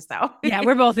Texas though. Yeah,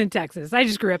 we're both in Texas. I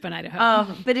just grew up in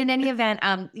Idaho. But in any event,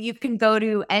 you can go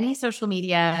to any social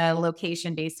media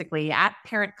location, basically at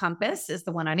Parent Compass is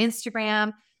the one on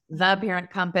Instagram. The Parent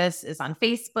Compass is on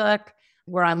Facebook.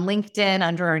 We're on LinkedIn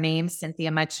under our names, Cynthia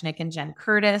Muchnick and Jen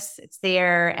Curtis. It's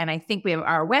there. And I think we have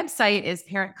our website is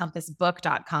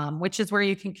parentcompassbook.com, which is where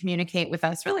you can communicate with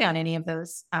us really on any of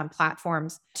those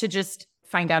platforms to just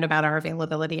find out about our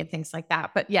availability and things like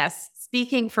that. But yes,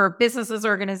 speaking for businesses,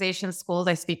 organizations, schools,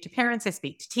 I speak to parents, I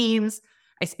speak to teams,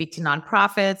 I speak to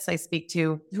nonprofits, I speak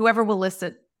to whoever will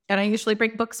listen. And I usually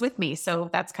bring books with me. So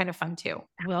that's kind of fun too.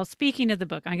 Well, speaking of the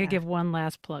book, I'm going to give one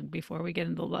last plug before we get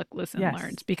into Look, Listen,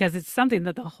 Learns, because it's something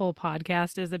that the whole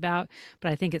podcast is about.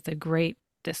 But I think it's a great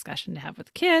discussion to have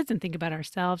with kids and think about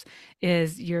ourselves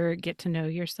is your get to know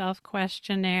yourself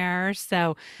questionnaire.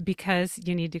 So because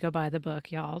you need to go buy the book,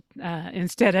 y'all,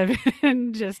 instead of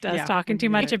just us talking too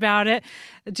much about it,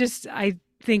 I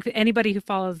think that anybody who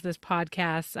follows this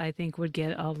podcast, I think would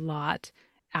get a lot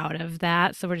out of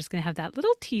that. So we're just going to have that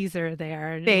little teaser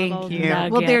there. Thank you.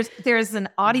 Nugget. Well, there's an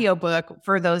audiobook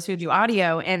for those who do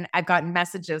audio. And I've gotten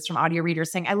messages from audio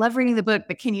readers saying, I love reading the book,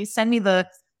 but can you send me the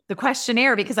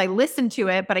questionnaire because I listened to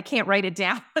it, but I can't write it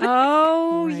down.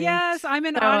 Oh, yes. I'm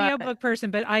an audiobook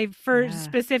person, but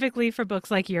specifically for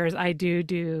books like yours, I need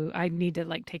to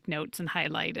like take notes and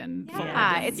highlight and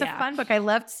it's a fun book. I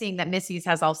loved seeing that Missy's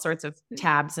has all sorts of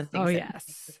tabs and things. Oh,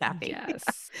 yes.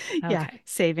 Yes. Okay. Yeah.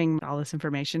 Saving all this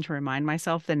information to remind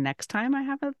myself the next time I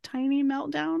have a tiny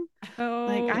meltdown. Oh.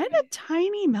 Like I had a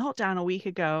tiny meltdown a week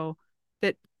ago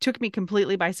that took me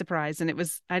completely by surprise. And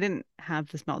I didn't have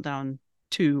this meltdown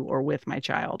to or with my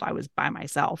child. I was by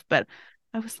myself, but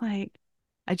I was like,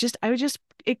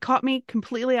 it caught me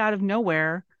completely out of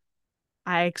nowhere.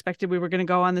 I expected we were going to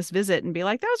go on this visit and be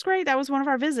like, that was great. That was one of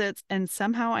our visits. And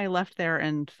somehow I left there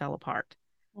and fell apart.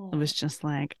 It was just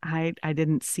like, I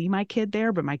didn't see my kid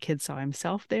there, but my kid saw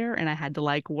himself there. And I had to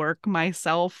like work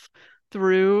myself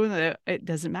through it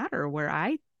doesn't matter where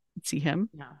I see him.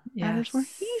 No. Matters where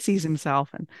he sees himself.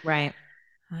 And right.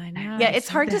 I know. Yeah, it's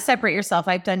hard to separate yourself.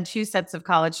 I've done 2 sets of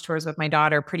college tours with my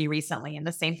daughter pretty recently, and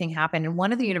the same thing happened. And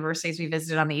one of the universities we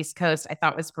visited on the East Coast, I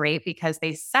thought was great because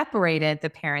they separated the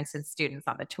parents and students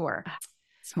on the tour.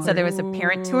 So there was a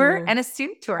parent tour and a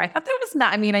student tour. I thought that was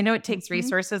not, I mean, I know it takes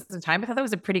resources and time, but I thought that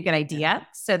was a pretty good idea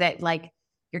so that like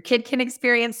your kid can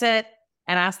experience it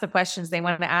and ask the questions they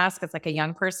want to ask. It's like a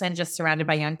young person just surrounded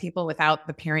by young people without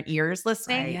the parent ears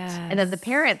listening. Right. Yes. And then the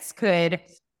parents could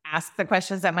ask the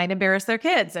questions that might embarrass their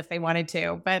kids if they wanted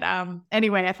to. But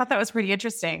anyway, I thought that was pretty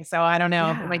interesting. So I don't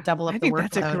know, it might double up the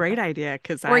workload. That's a great idea.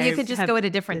 Or you could just go at a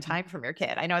different time from your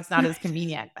kid. I know it's not as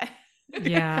convenient. But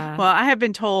Yeah. Well, I have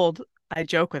been told, I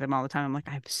joke with him all the time. I'm like,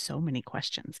 I have so many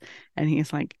questions. And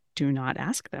he's like, do not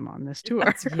ask them on this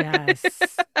tour. Yes.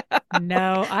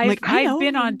 No, I've know.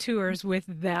 been on tours with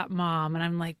that mom and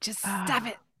I'm like, just stop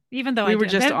it. Even though we were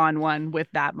just on one with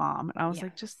that mom. And I was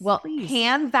like, just please.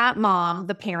 Hand that mom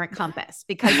the parent compass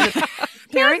because the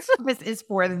parent compass is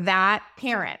for that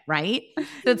parent, right?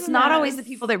 So it's not always the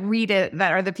people that read it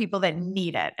that are the people that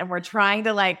need it. And we're trying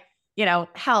to like,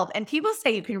 help. And people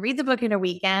say you can read the book in a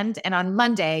weekend and on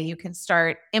Monday you can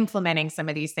start implementing some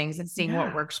of these things and seeing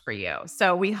what works for you.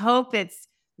 So we hope it's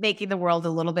making the world a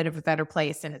little bit of a better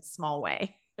place in its small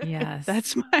way. Yes.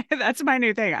 That's my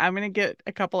new thing. I'm going to get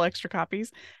a couple extra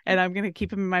copies and I'm going to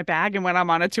keep them in my bag. And when I'm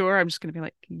on a tour, I'm just going to be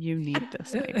like, you need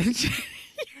this. Here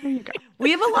you go. We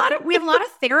have a lot of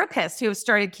therapists who have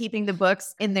started keeping the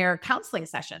books in their counseling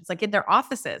sessions, like in their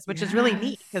offices, which is really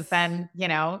neat because then, you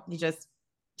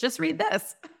just read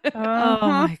this. Oh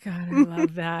my God. I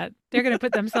love that. They're going to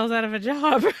put themselves out of a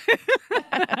job.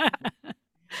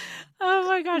 Oh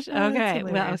my gosh. Okay.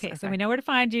 Well, okay. So we know where to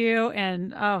find you.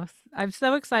 And I'm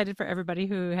so excited for everybody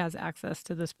who has access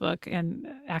to this book and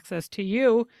access to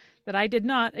you that I did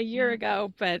not a year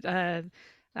ago. But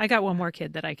I got one more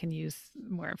kid that I can use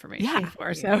more information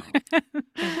for. So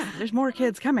there's more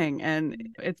kids coming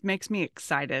and it makes me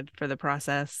excited for the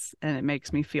process and it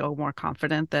makes me feel more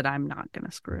confident that I'm not going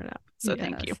to screw it up. So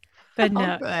thank you. But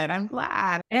no, good. I'm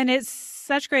glad. And it's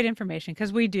such great information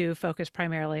because we do focus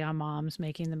primarily on moms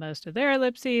making the most of their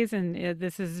ellipses. And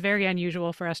this is very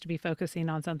unusual for us to be focusing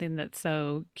on something that's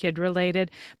so kid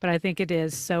related. But I think it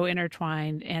is so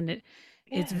intertwined and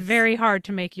it's very hard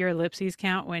to make your ellipses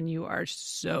count when you are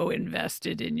so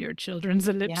invested in your children's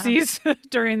ellipses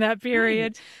during that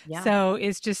period. Right. Yeah. So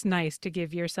it's just nice to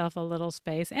give yourself a little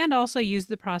space and also use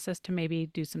the process to maybe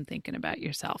do some thinking about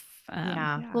yourself.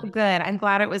 Well, good. I'm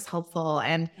glad it was helpful.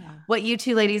 And what you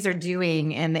two ladies are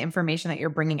doing and the information that you're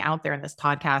bringing out there in this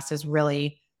podcast is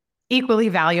really equally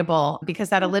valuable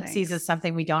because that ellipses is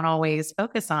something we don't always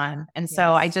focus on. And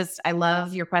so I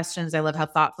love your questions. I love how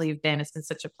thoughtful you've been. It's been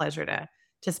such a pleasure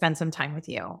to spend some time with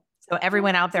you. So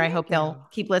everyone out there, I hope they'll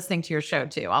keep listening to your show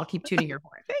too. I'll keep tooting your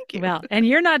horn. Thank you. Well, and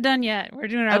you're not done yet. We're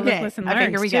doing our look, listen,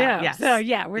 learn. Here we go. Yes. So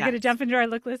we're going to jump into our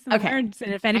look, listen, learn.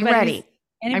 And if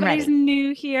anybody's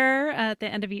new here at the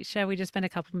end of each show, we just spend a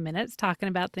couple of minutes talking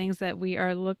about things that we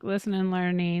are look, listen, and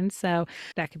learning. So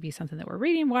that could be something that we're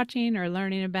reading, watching, or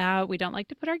learning about. We don't like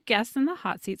to put our guests in the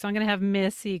hot seat. So I'm going to have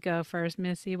Missy go first.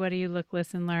 Missy, what do you look,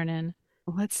 listen, learning?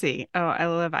 Let's see.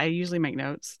 I usually make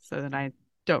notes so that I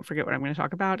don't forget what I'm going to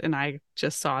talk about. And I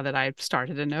just saw that I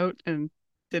started a note and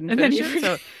didn't finish it.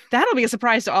 So that'll be a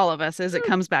surprise to all of us as it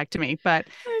comes back to me. But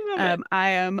I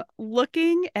am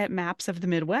looking at maps of the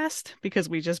Midwest because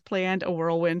we just planned a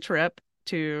whirlwind trip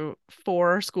to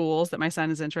 4 schools that my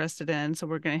son is interested in. So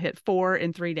we're going to hit 4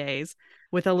 in 3 days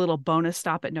with a little bonus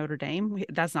stop at Notre Dame.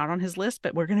 That's not on his list,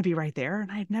 but we're going to be right there.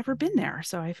 And I've never been there.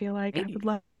 So I feel like I would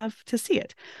love to see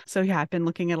it. So I've been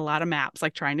looking at a lot of maps,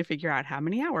 like trying to figure out how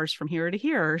many hours from here to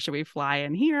here. Should we fly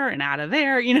in here and out of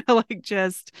there? Like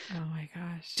just oh my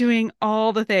gosh, doing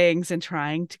all the things and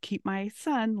trying to keep my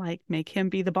son, like make him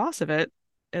be the boss of it.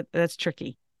 That's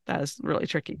tricky. That is really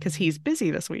tricky because he's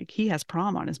busy this week. He has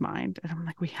prom on his mind. And I'm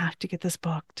like, we have to get this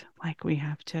booked. Like we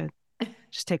have to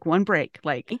just take one break.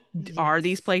 Like, are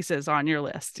these places on your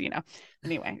list?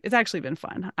 Anyway, it's actually been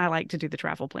fun. I like to do the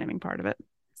travel planning part of it.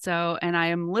 So, and I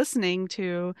am listening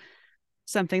to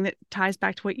something that ties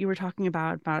back to what you were talking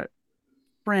about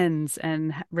friends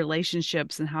and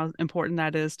relationships and how important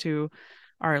that is to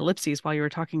our ellipses. While you were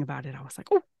talking about it, I was like,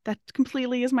 oh, that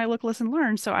completely is my look, listen,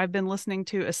 learn. So I've been listening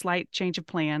to A Slight Change of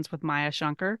Plans with Maya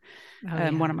Shankar,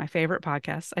 one of my favorite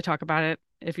podcasts. I talk about it.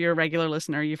 If you're a regular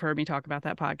listener, you've heard me talk about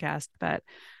that podcast. But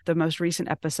the most recent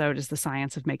episode is The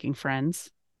Science of Making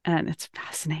Friends. And it's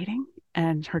fascinating.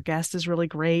 And her guest is really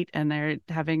great. And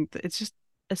it's just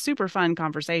a super fun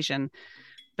conversation.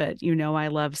 But I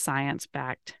love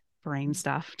science-backed brain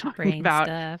stuff, talking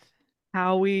about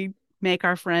how we make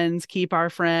our friends, keep our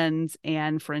friends,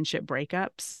 and friendship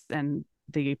breakups, and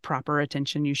the proper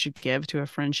attention you should give to a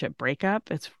friendship breakup.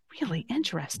 It's really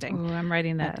interesting. Oh, I'm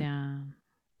writing that down.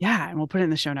 Yeah, and we'll put it in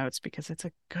the show notes because it's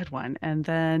a good one. And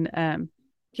then,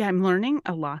 I'm learning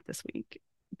a lot this week.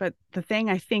 But the thing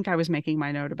I think I was making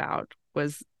my note about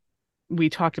was, we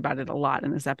talked about it a lot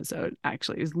in this episode,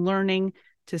 actually, is learning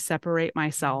to separate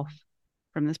myself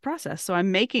from this process. So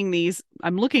I'm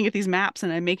looking at these maps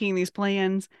and I'm making these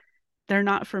plans. They're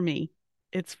not for me.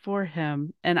 It's for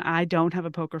him. And I don't have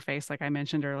a poker face, like I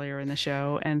mentioned earlier in the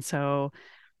show. And so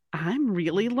I'm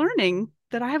really learning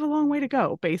that I have a long way to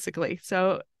go, basically.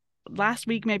 So last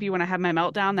week, maybe when I had my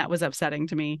meltdown, that was upsetting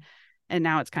to me. And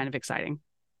now it's kind of exciting.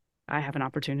 I have an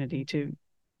opportunity to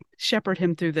shepherd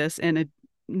him through this in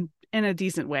a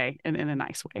decent way and in a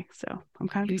nice way. So I'm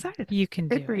kind of excited. You can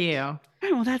do it. Good for you. All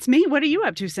right, well, that's me. What are you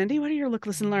up to, Cindy? What are your look,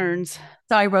 listen, learns?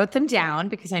 So I wrote them down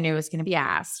because I knew it was going to be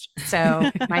asked. So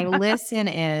my listen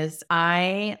is,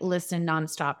 I listen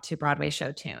nonstop to Broadway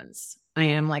show tunes.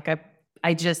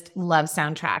 I just love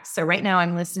soundtracks. So right now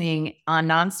I'm listening on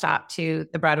nonstop to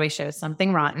the Broadway show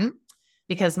Something Rotten,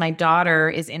 because my daughter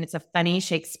it's a funny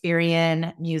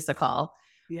Shakespearean musical.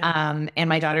 Yeah. And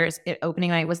my daughter's opening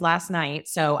night was last night.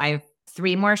 So I have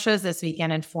 3 more shows this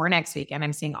weekend and 4 next weekend.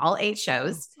 I'm seeing all 8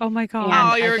 shows. Oh my God.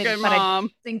 Oh, you're a good mom. I'm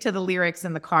listening to the lyrics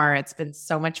in the car. It's been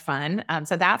so much fun.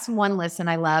 So that's one listen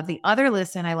I love. The other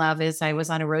listen I love is, I was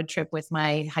on a road trip with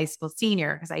my high school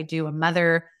senior, because I do a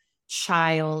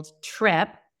mother-child trip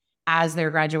as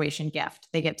their graduation gift.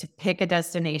 They get to pick a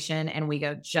destination and we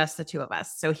go, just the 2 of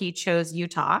us. So he chose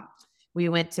Utah. We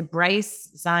went to Bryce,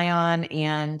 Zion,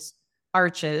 and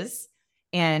Arches,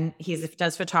 and he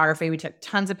does photography. We took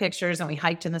tons of pictures and we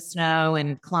hiked in the snow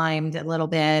and climbed a little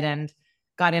bit and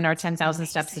got in our 10,000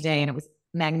 steps a day. And it was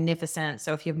magnificent.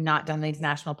 So if you've not done these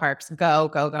national parks, go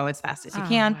as fast as you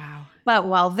can. Wow. But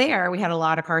while there, we had a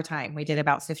lot of car time. We did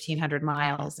about 1,500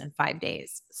 miles in 5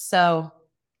 days. So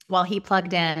while he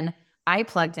plugged in, I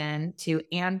plugged in to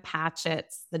Anne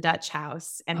Patchett's The Dutch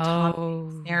House, and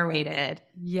Tom narrated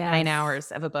 9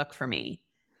 hours of a book for me.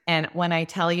 And when I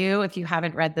tell you, if you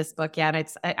haven't read this book yet,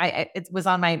 it was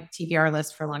on my TBR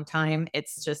list for a long time.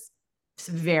 It's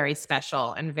very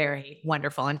special and very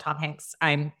wonderful. And Tom Hanks,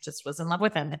 I just was in love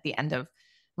with him at the end of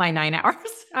my 9 hours.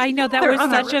 I know, that was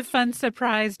such a fun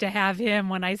surprise to have him.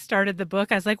 When I started the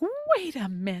book, I was like, wait a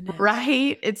minute.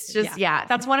 Right? It's just,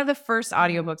 that's one of the first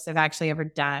audiobooks I've actually ever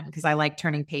done, because I like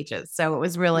turning pages. So it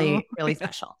was really, really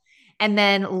special. And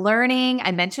then learning,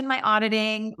 I mentioned my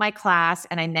auditing, my class,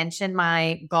 and I mentioned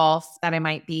my golf that I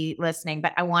might be listening.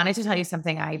 But I wanted to tell you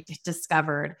something I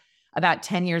discovered about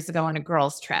 10 years ago on a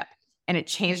girls' trip, and it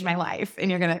changed my life.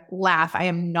 And you're going to laugh. I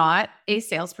am not a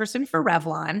salesperson for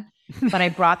Revlon, but I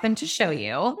brought them to show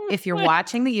you. If you're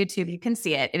watching the YouTube, you can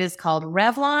see it. It is called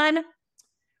Revlon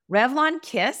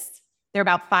Kiss. They're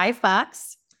about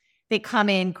 $5. They come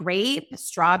in grape,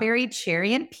 strawberry,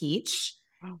 cherry, and peach.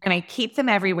 And I keep them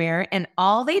everywhere. And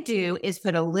all they do is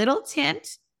put a little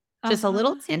tint, just a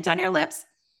little tint on your lips.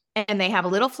 And they have a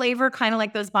little flavor, kind of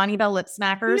like those Bonnie Bell lip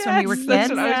smackers when we were kids.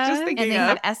 That's what I was just thinking and they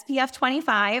have SPF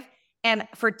 25. And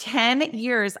for 10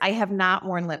 years, I have not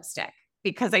worn lipstick,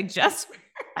 because I just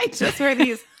wear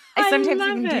these. I sometimes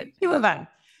even do 2 of them.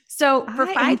 So for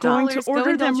 $5, go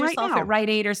indulge yourself at Rite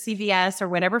Aid or CVS or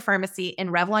whatever pharmacy in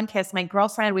Revlon Kiss. My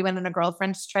girlfriend, we went on a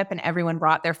girlfriend's trip and everyone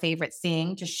brought their favorite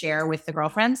thing to share with the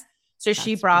girlfriends. So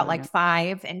she brought like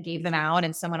 5 and gave them out,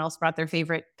 and someone else brought their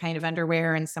favorite kind of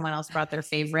underwear, and someone else brought their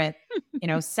favorite,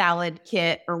 salad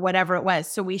kit or whatever it was.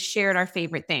 So we shared our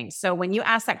favorite things. So when you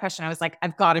asked that question, I was like,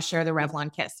 I've got to share the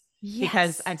Revlon Kiss. Yes.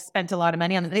 Because I've spent a lot of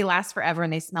money on them. They last forever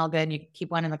and they smell good. And you can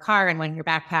keep one in the car and one in your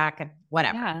backpack and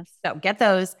whatever. Yes. So get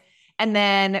those. And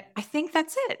then I think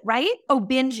that's it, right? Oh,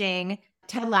 binging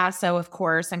Ted Lasso, of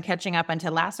course. I'm catching up on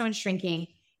Ted Lasso and Shrinking.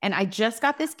 And I just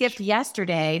got this gift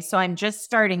yesterday, so I'm just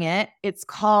starting it. It's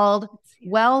called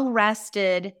Well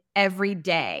Rested Every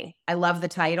Day. I love the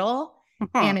title.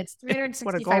 And it's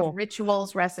 365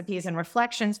 rituals, recipes, and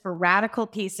reflections for radical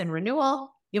peace and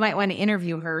renewal. You might want to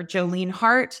interview her, Jolene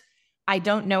Hart. I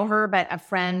don't know her, but a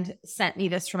friend sent me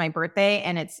this for my birthday,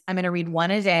 and I'm going to read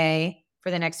 1 a day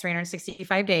for the next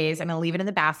 365 days. I'm going to leave it in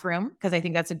the bathroom because I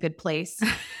think that's a good place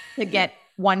to get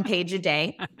one page a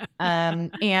day.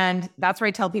 And that's where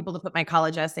I tell people to put my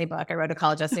college essay book. I wrote a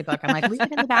college essay book. I'm like, read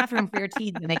it in the bathroom for your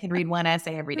teens, and they can read one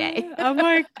essay every day. Oh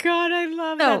my God, I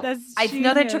love that. That's I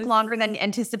know that took genius. longer than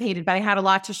anticipated, but I had a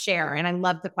lot to share, and I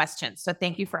loved the questions. So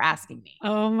thank you for asking me.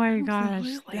 Oh my gosh.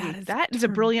 Absolutely. That is a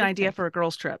brilliant idea for a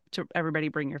girls' trip to everybody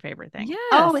bring your favorite thing. Yes.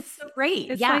 Oh, it's so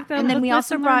great. It's yeah. like the and then we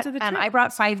also lesson brought, learned to the trip. I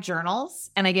brought 5 journals,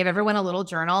 and I gave everyone a little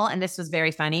journal. And this was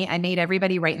very funny. I made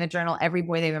everybody write in the journal every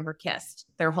boy they've ever kissed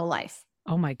their whole life.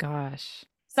 Oh my gosh.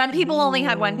 Some people only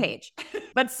had 1 page,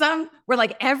 but some were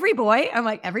like, every boy. I'm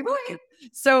like, every boy.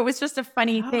 So it was just a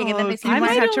funny thing. And then they said, I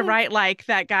might have to write like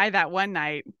that guy that one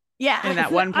night in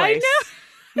that one place.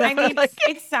 I mean,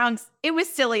 it was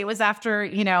silly. It was after,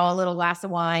 a little glass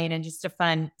of wine and just a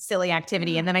fun, silly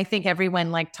activity. And then I think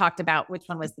everyone like talked about which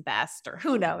one was the best, or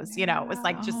who knows, it was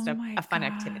like just a fun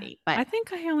activity. But I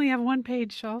think I only have 1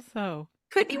 page also.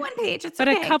 Could be 1 page. It's but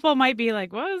okay. a couple might be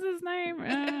like, what was his name?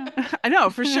 I know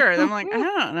for sure. I'm like, I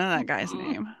don't know that guy's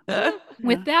name.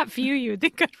 With that few, you would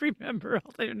think I'd remember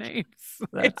all their names.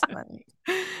 That's funny.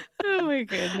 Oh my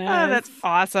goodness. Oh, that's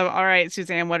awesome. All right,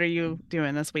 Suzanne, what are you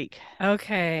doing this week?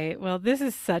 Okay. Well, this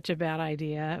is such a bad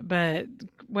idea, but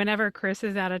whenever Chris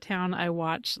is out of town, I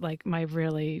watch like my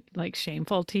really like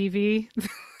shameful TV.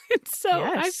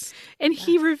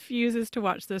 He refuses to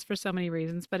watch this for so many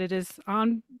reasons, but it is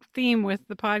on theme with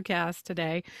the podcast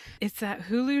today. It's that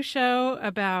Hulu show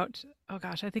about, oh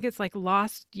gosh, I think it's like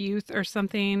Lost Youth or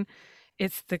something.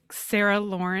 It's the Sarah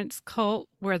Lawrence cult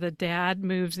where the dad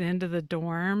moves into the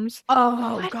dorms.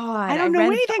 Oh God. I don't know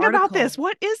anything about this.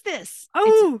 What is this?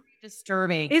 Oh, it's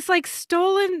disturbing. It's like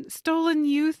stolen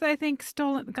youth, I think.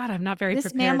 God, I'm not very prepared.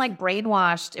 This man like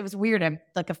brainwashed. It was weird.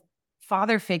 Like a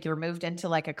father figure moved into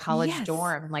like a college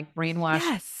dorm and like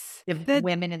brainwashed the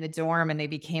women in the dorm, and they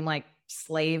became like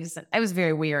slaves. It was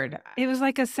very weird. It was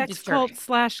like a sex cult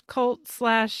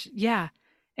 / yeah.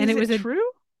 And it was true?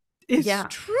 It's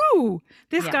true.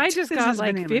 This guy just got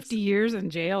like 50 years in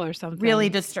jail or something. Really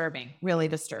disturbing. Really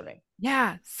disturbing.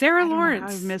 Yeah. Sarah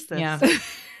Lawrence. I've missed this. Yeah.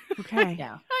 Okay.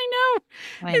 Yeah. I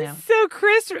know. It's so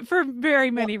Chris for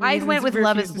very many reasons. I went with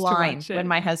Love is Blind when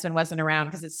my husband wasn't around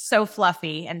because it's so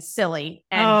fluffy and silly.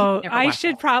 And I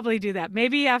should probably do that.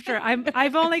 Maybe after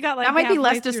I've only got like that might be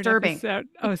less disturbing.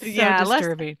 Oh, so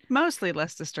disturbing. Mostly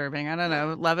less disturbing. I don't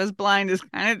know. Love is Blind is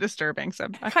kind of disturbing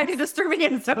sometimes. Kind of disturbing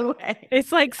in its own way.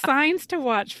 It's like signs to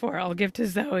watch for. I'll give to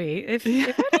Zoe. If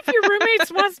one of your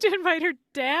roommates wants to invite her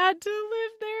dad to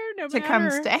live there, to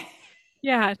come stay.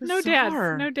 Yeah, no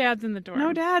dads in the dorm.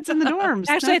 No dads in the dorms.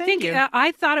 Actually, I think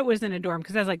I thought it was in a dorm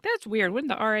because I was like, that's weird.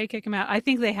 Wouldn't the RA kick him out? I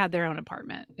think they had their own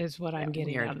apartment is what I'm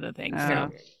getting out of the thing. So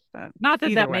not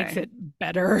that makes it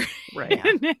better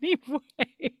in any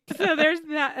way. So there's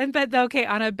that. But okay,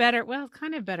 on a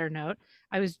kind of better note,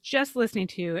 I was just listening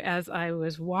to as I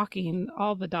was walking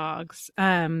all the dogs.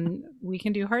 We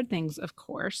Can Do Hard Things, of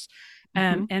course.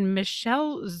 And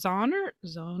Michelle Zauner,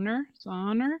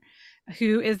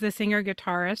 who is the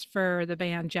singer-guitarist for the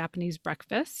band Japanese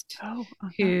Breakfast,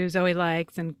 who Zoe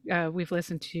likes, and we've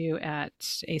listened to at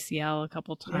ACL a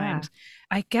couple times.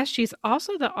 Yeah. I guess she's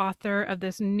also the author of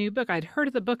this new book. I'd heard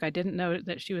of the book. I didn't know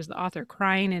that she was the author,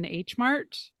 Crying in H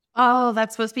Mart. Oh,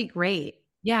 that's supposed to be great.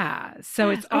 Yeah.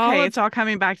 So it's it's all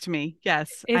coming back to me.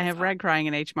 Yes. I have read Crying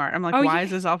in H Mart. I'm like, why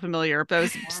is this all familiar? But it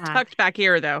was tucked back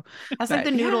here though. That's like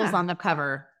the noodles on the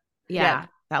cover. Yeah.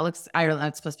 That looks,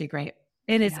 that's supposed to be great.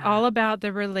 And it's all about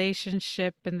the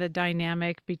relationship and the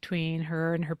dynamic between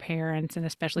her and her parents, and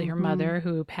especially her mother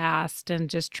who passed, and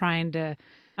just trying to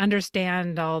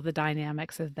understand all the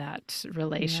dynamics of that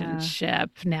relationship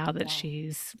now that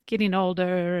she's getting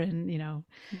older. And,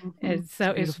 and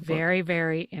so it's very,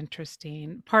 very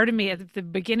interesting. Part of me at the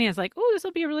beginning is like, oh, this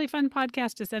will be a really fun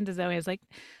podcast to send to Zoe. I was like,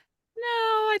 no,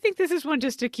 I think this is one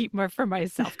just to keep more for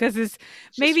myself, because it's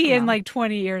maybe in like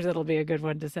 20 years, it'll be a good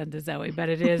one to send to Zoe, but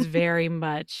it is very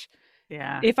much.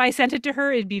 Yeah. If I sent it to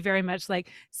her, it'd be very much like,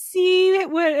 see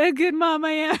what a good mom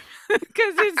I am.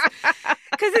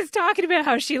 Because it's talking about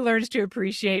how she learns to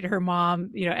appreciate her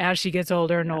mom, as she gets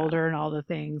older and older, and all the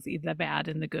things, the bad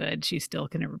and the good, she still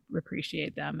can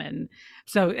appreciate them. And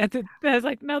so I was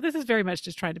like, no, this is very much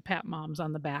just trying to pat moms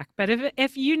on the back. But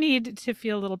if you need to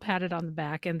feel a little patted on the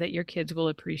back, and that your kids will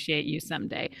appreciate you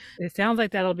someday, it sounds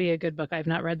like that'll be a good book. I've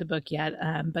not read the book yet,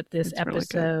 but this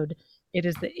episode... Really, it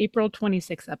is the April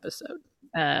 26th episode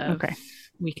of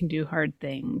We Can Do Hard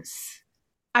Things.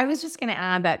 I was just going to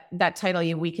add that title,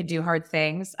 We Could Do Hard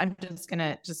Things. I'm just going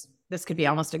to this could be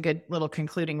almost a good little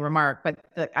concluding remark, but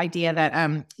the idea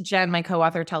that Jen, my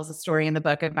co-author, tells a story in the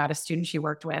book about a student she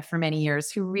worked with for many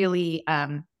years who really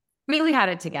had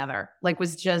it together, like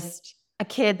was just a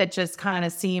kid that just kind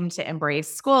of seemed to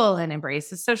embrace school and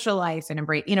embrace his social life and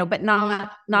embrace, but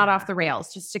not off the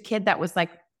rails. Just a kid that was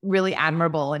like really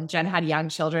admirable. And Jen had young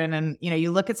children. And,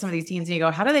 you look at some of these teens and you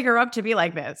go, how do they grow up to be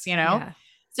like this? Yeah.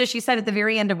 So she said at the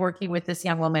very end of working with this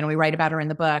young woman, we write about her in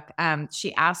the book.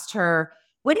 She asked her,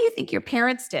 what do you think your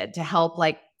parents did to help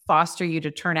like foster you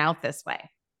to turn out this way?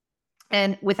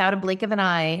 And without a blink of an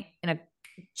eye,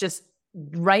 just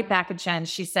right back at Jen,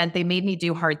 she said, they made me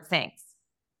do hard things.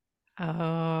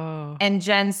 Oh. And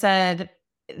Jen said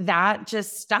that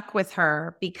just stuck with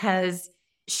her because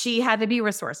she had to be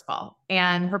resourceful,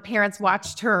 and her parents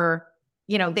watched her,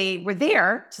 they were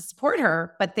there to support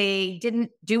her, but they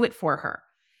didn't do it for her.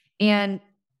 And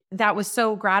that was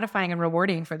so gratifying and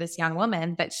rewarding for this young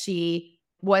woman that she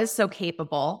was so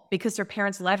capable because her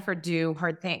parents let her do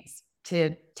hard things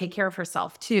to take care of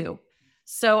herself too.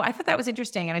 So I thought that was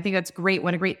interesting. And I think that's great.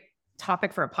 What a great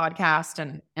topic for a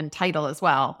podcast and title as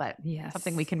well, but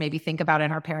something we can maybe think about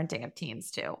in our parenting of teens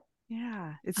too.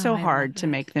 Yeah. It's so hard to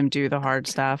make them do the hard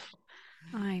stuff.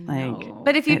 I know.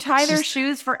 But if you tie their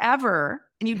shoes forever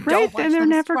and you don't watch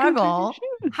them struggle,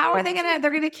 how are they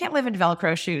they can't live in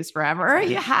Velcro shoes forever.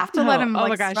 You have to let them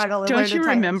struggle. Don't you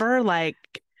remember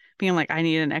being like, I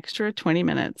need an extra 20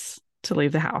 minutes to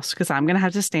leave the house because I'm going to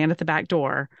have to stand at the back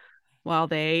door while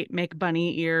they make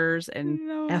bunny ears and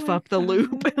F up the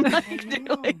loop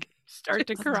and start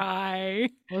to cry.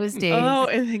 Those days. Oh,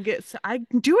 and then I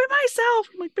can do it myself.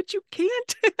 I'm like, but you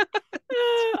can't.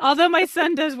 Although my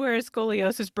son does wear a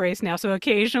scoliosis brace now. So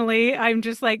occasionally I'm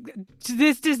just like,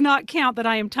 this does not count that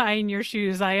I am tying your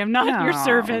shoes. I am not your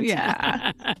servant.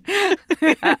 Yeah.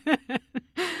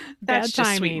 That's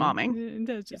just sweet momming.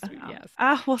 That's just sweet, yes.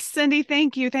 Well, Cindy,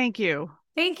 thank you. Thank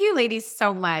you, ladies,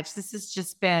 so much. This has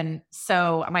just been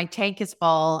my tank is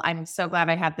full. I'm so glad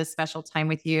I had this special time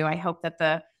with you. I hope that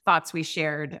the thoughts we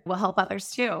shared will help others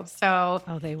too. So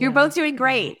you're both doing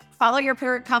great. Follow your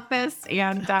parent compass.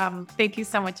 And thank you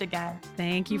so much again.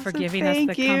 Thank you for giving us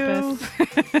the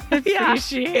compass.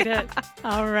 Appreciate it.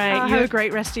 All right. You have a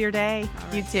great rest of your day.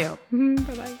 You too.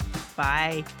 Bye-bye.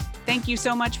 Bye. Thank you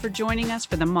so much for joining us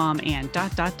for the Mom and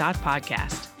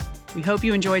podcast. We hope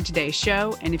you enjoyed today's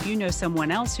show, and if you know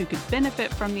someone else who could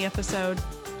benefit from the episode,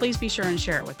 please be sure and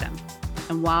share it with them.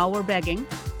 And while we're begging,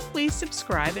 please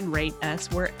subscribe and rate us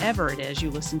wherever it is you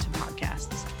listen to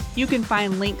podcasts. You can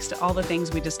find links to all the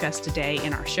things we discussed today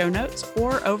in our show notes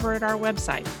or over at our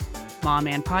website,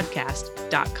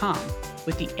 momandpodcast.com,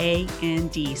 with the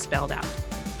A-N-D spelled out.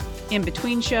 In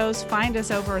between shows, find us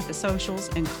over at the socials,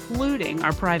 including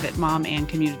our private Mom and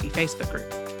Community Facebook group.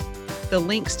 The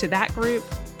links to that group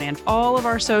and all of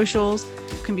our socials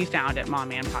can be found at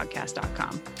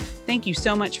momandpodcast.com. Thank you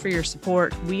so much for your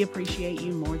support. We appreciate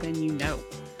you more than you know.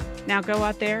 Now go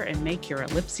out there and make your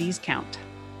ellipses count.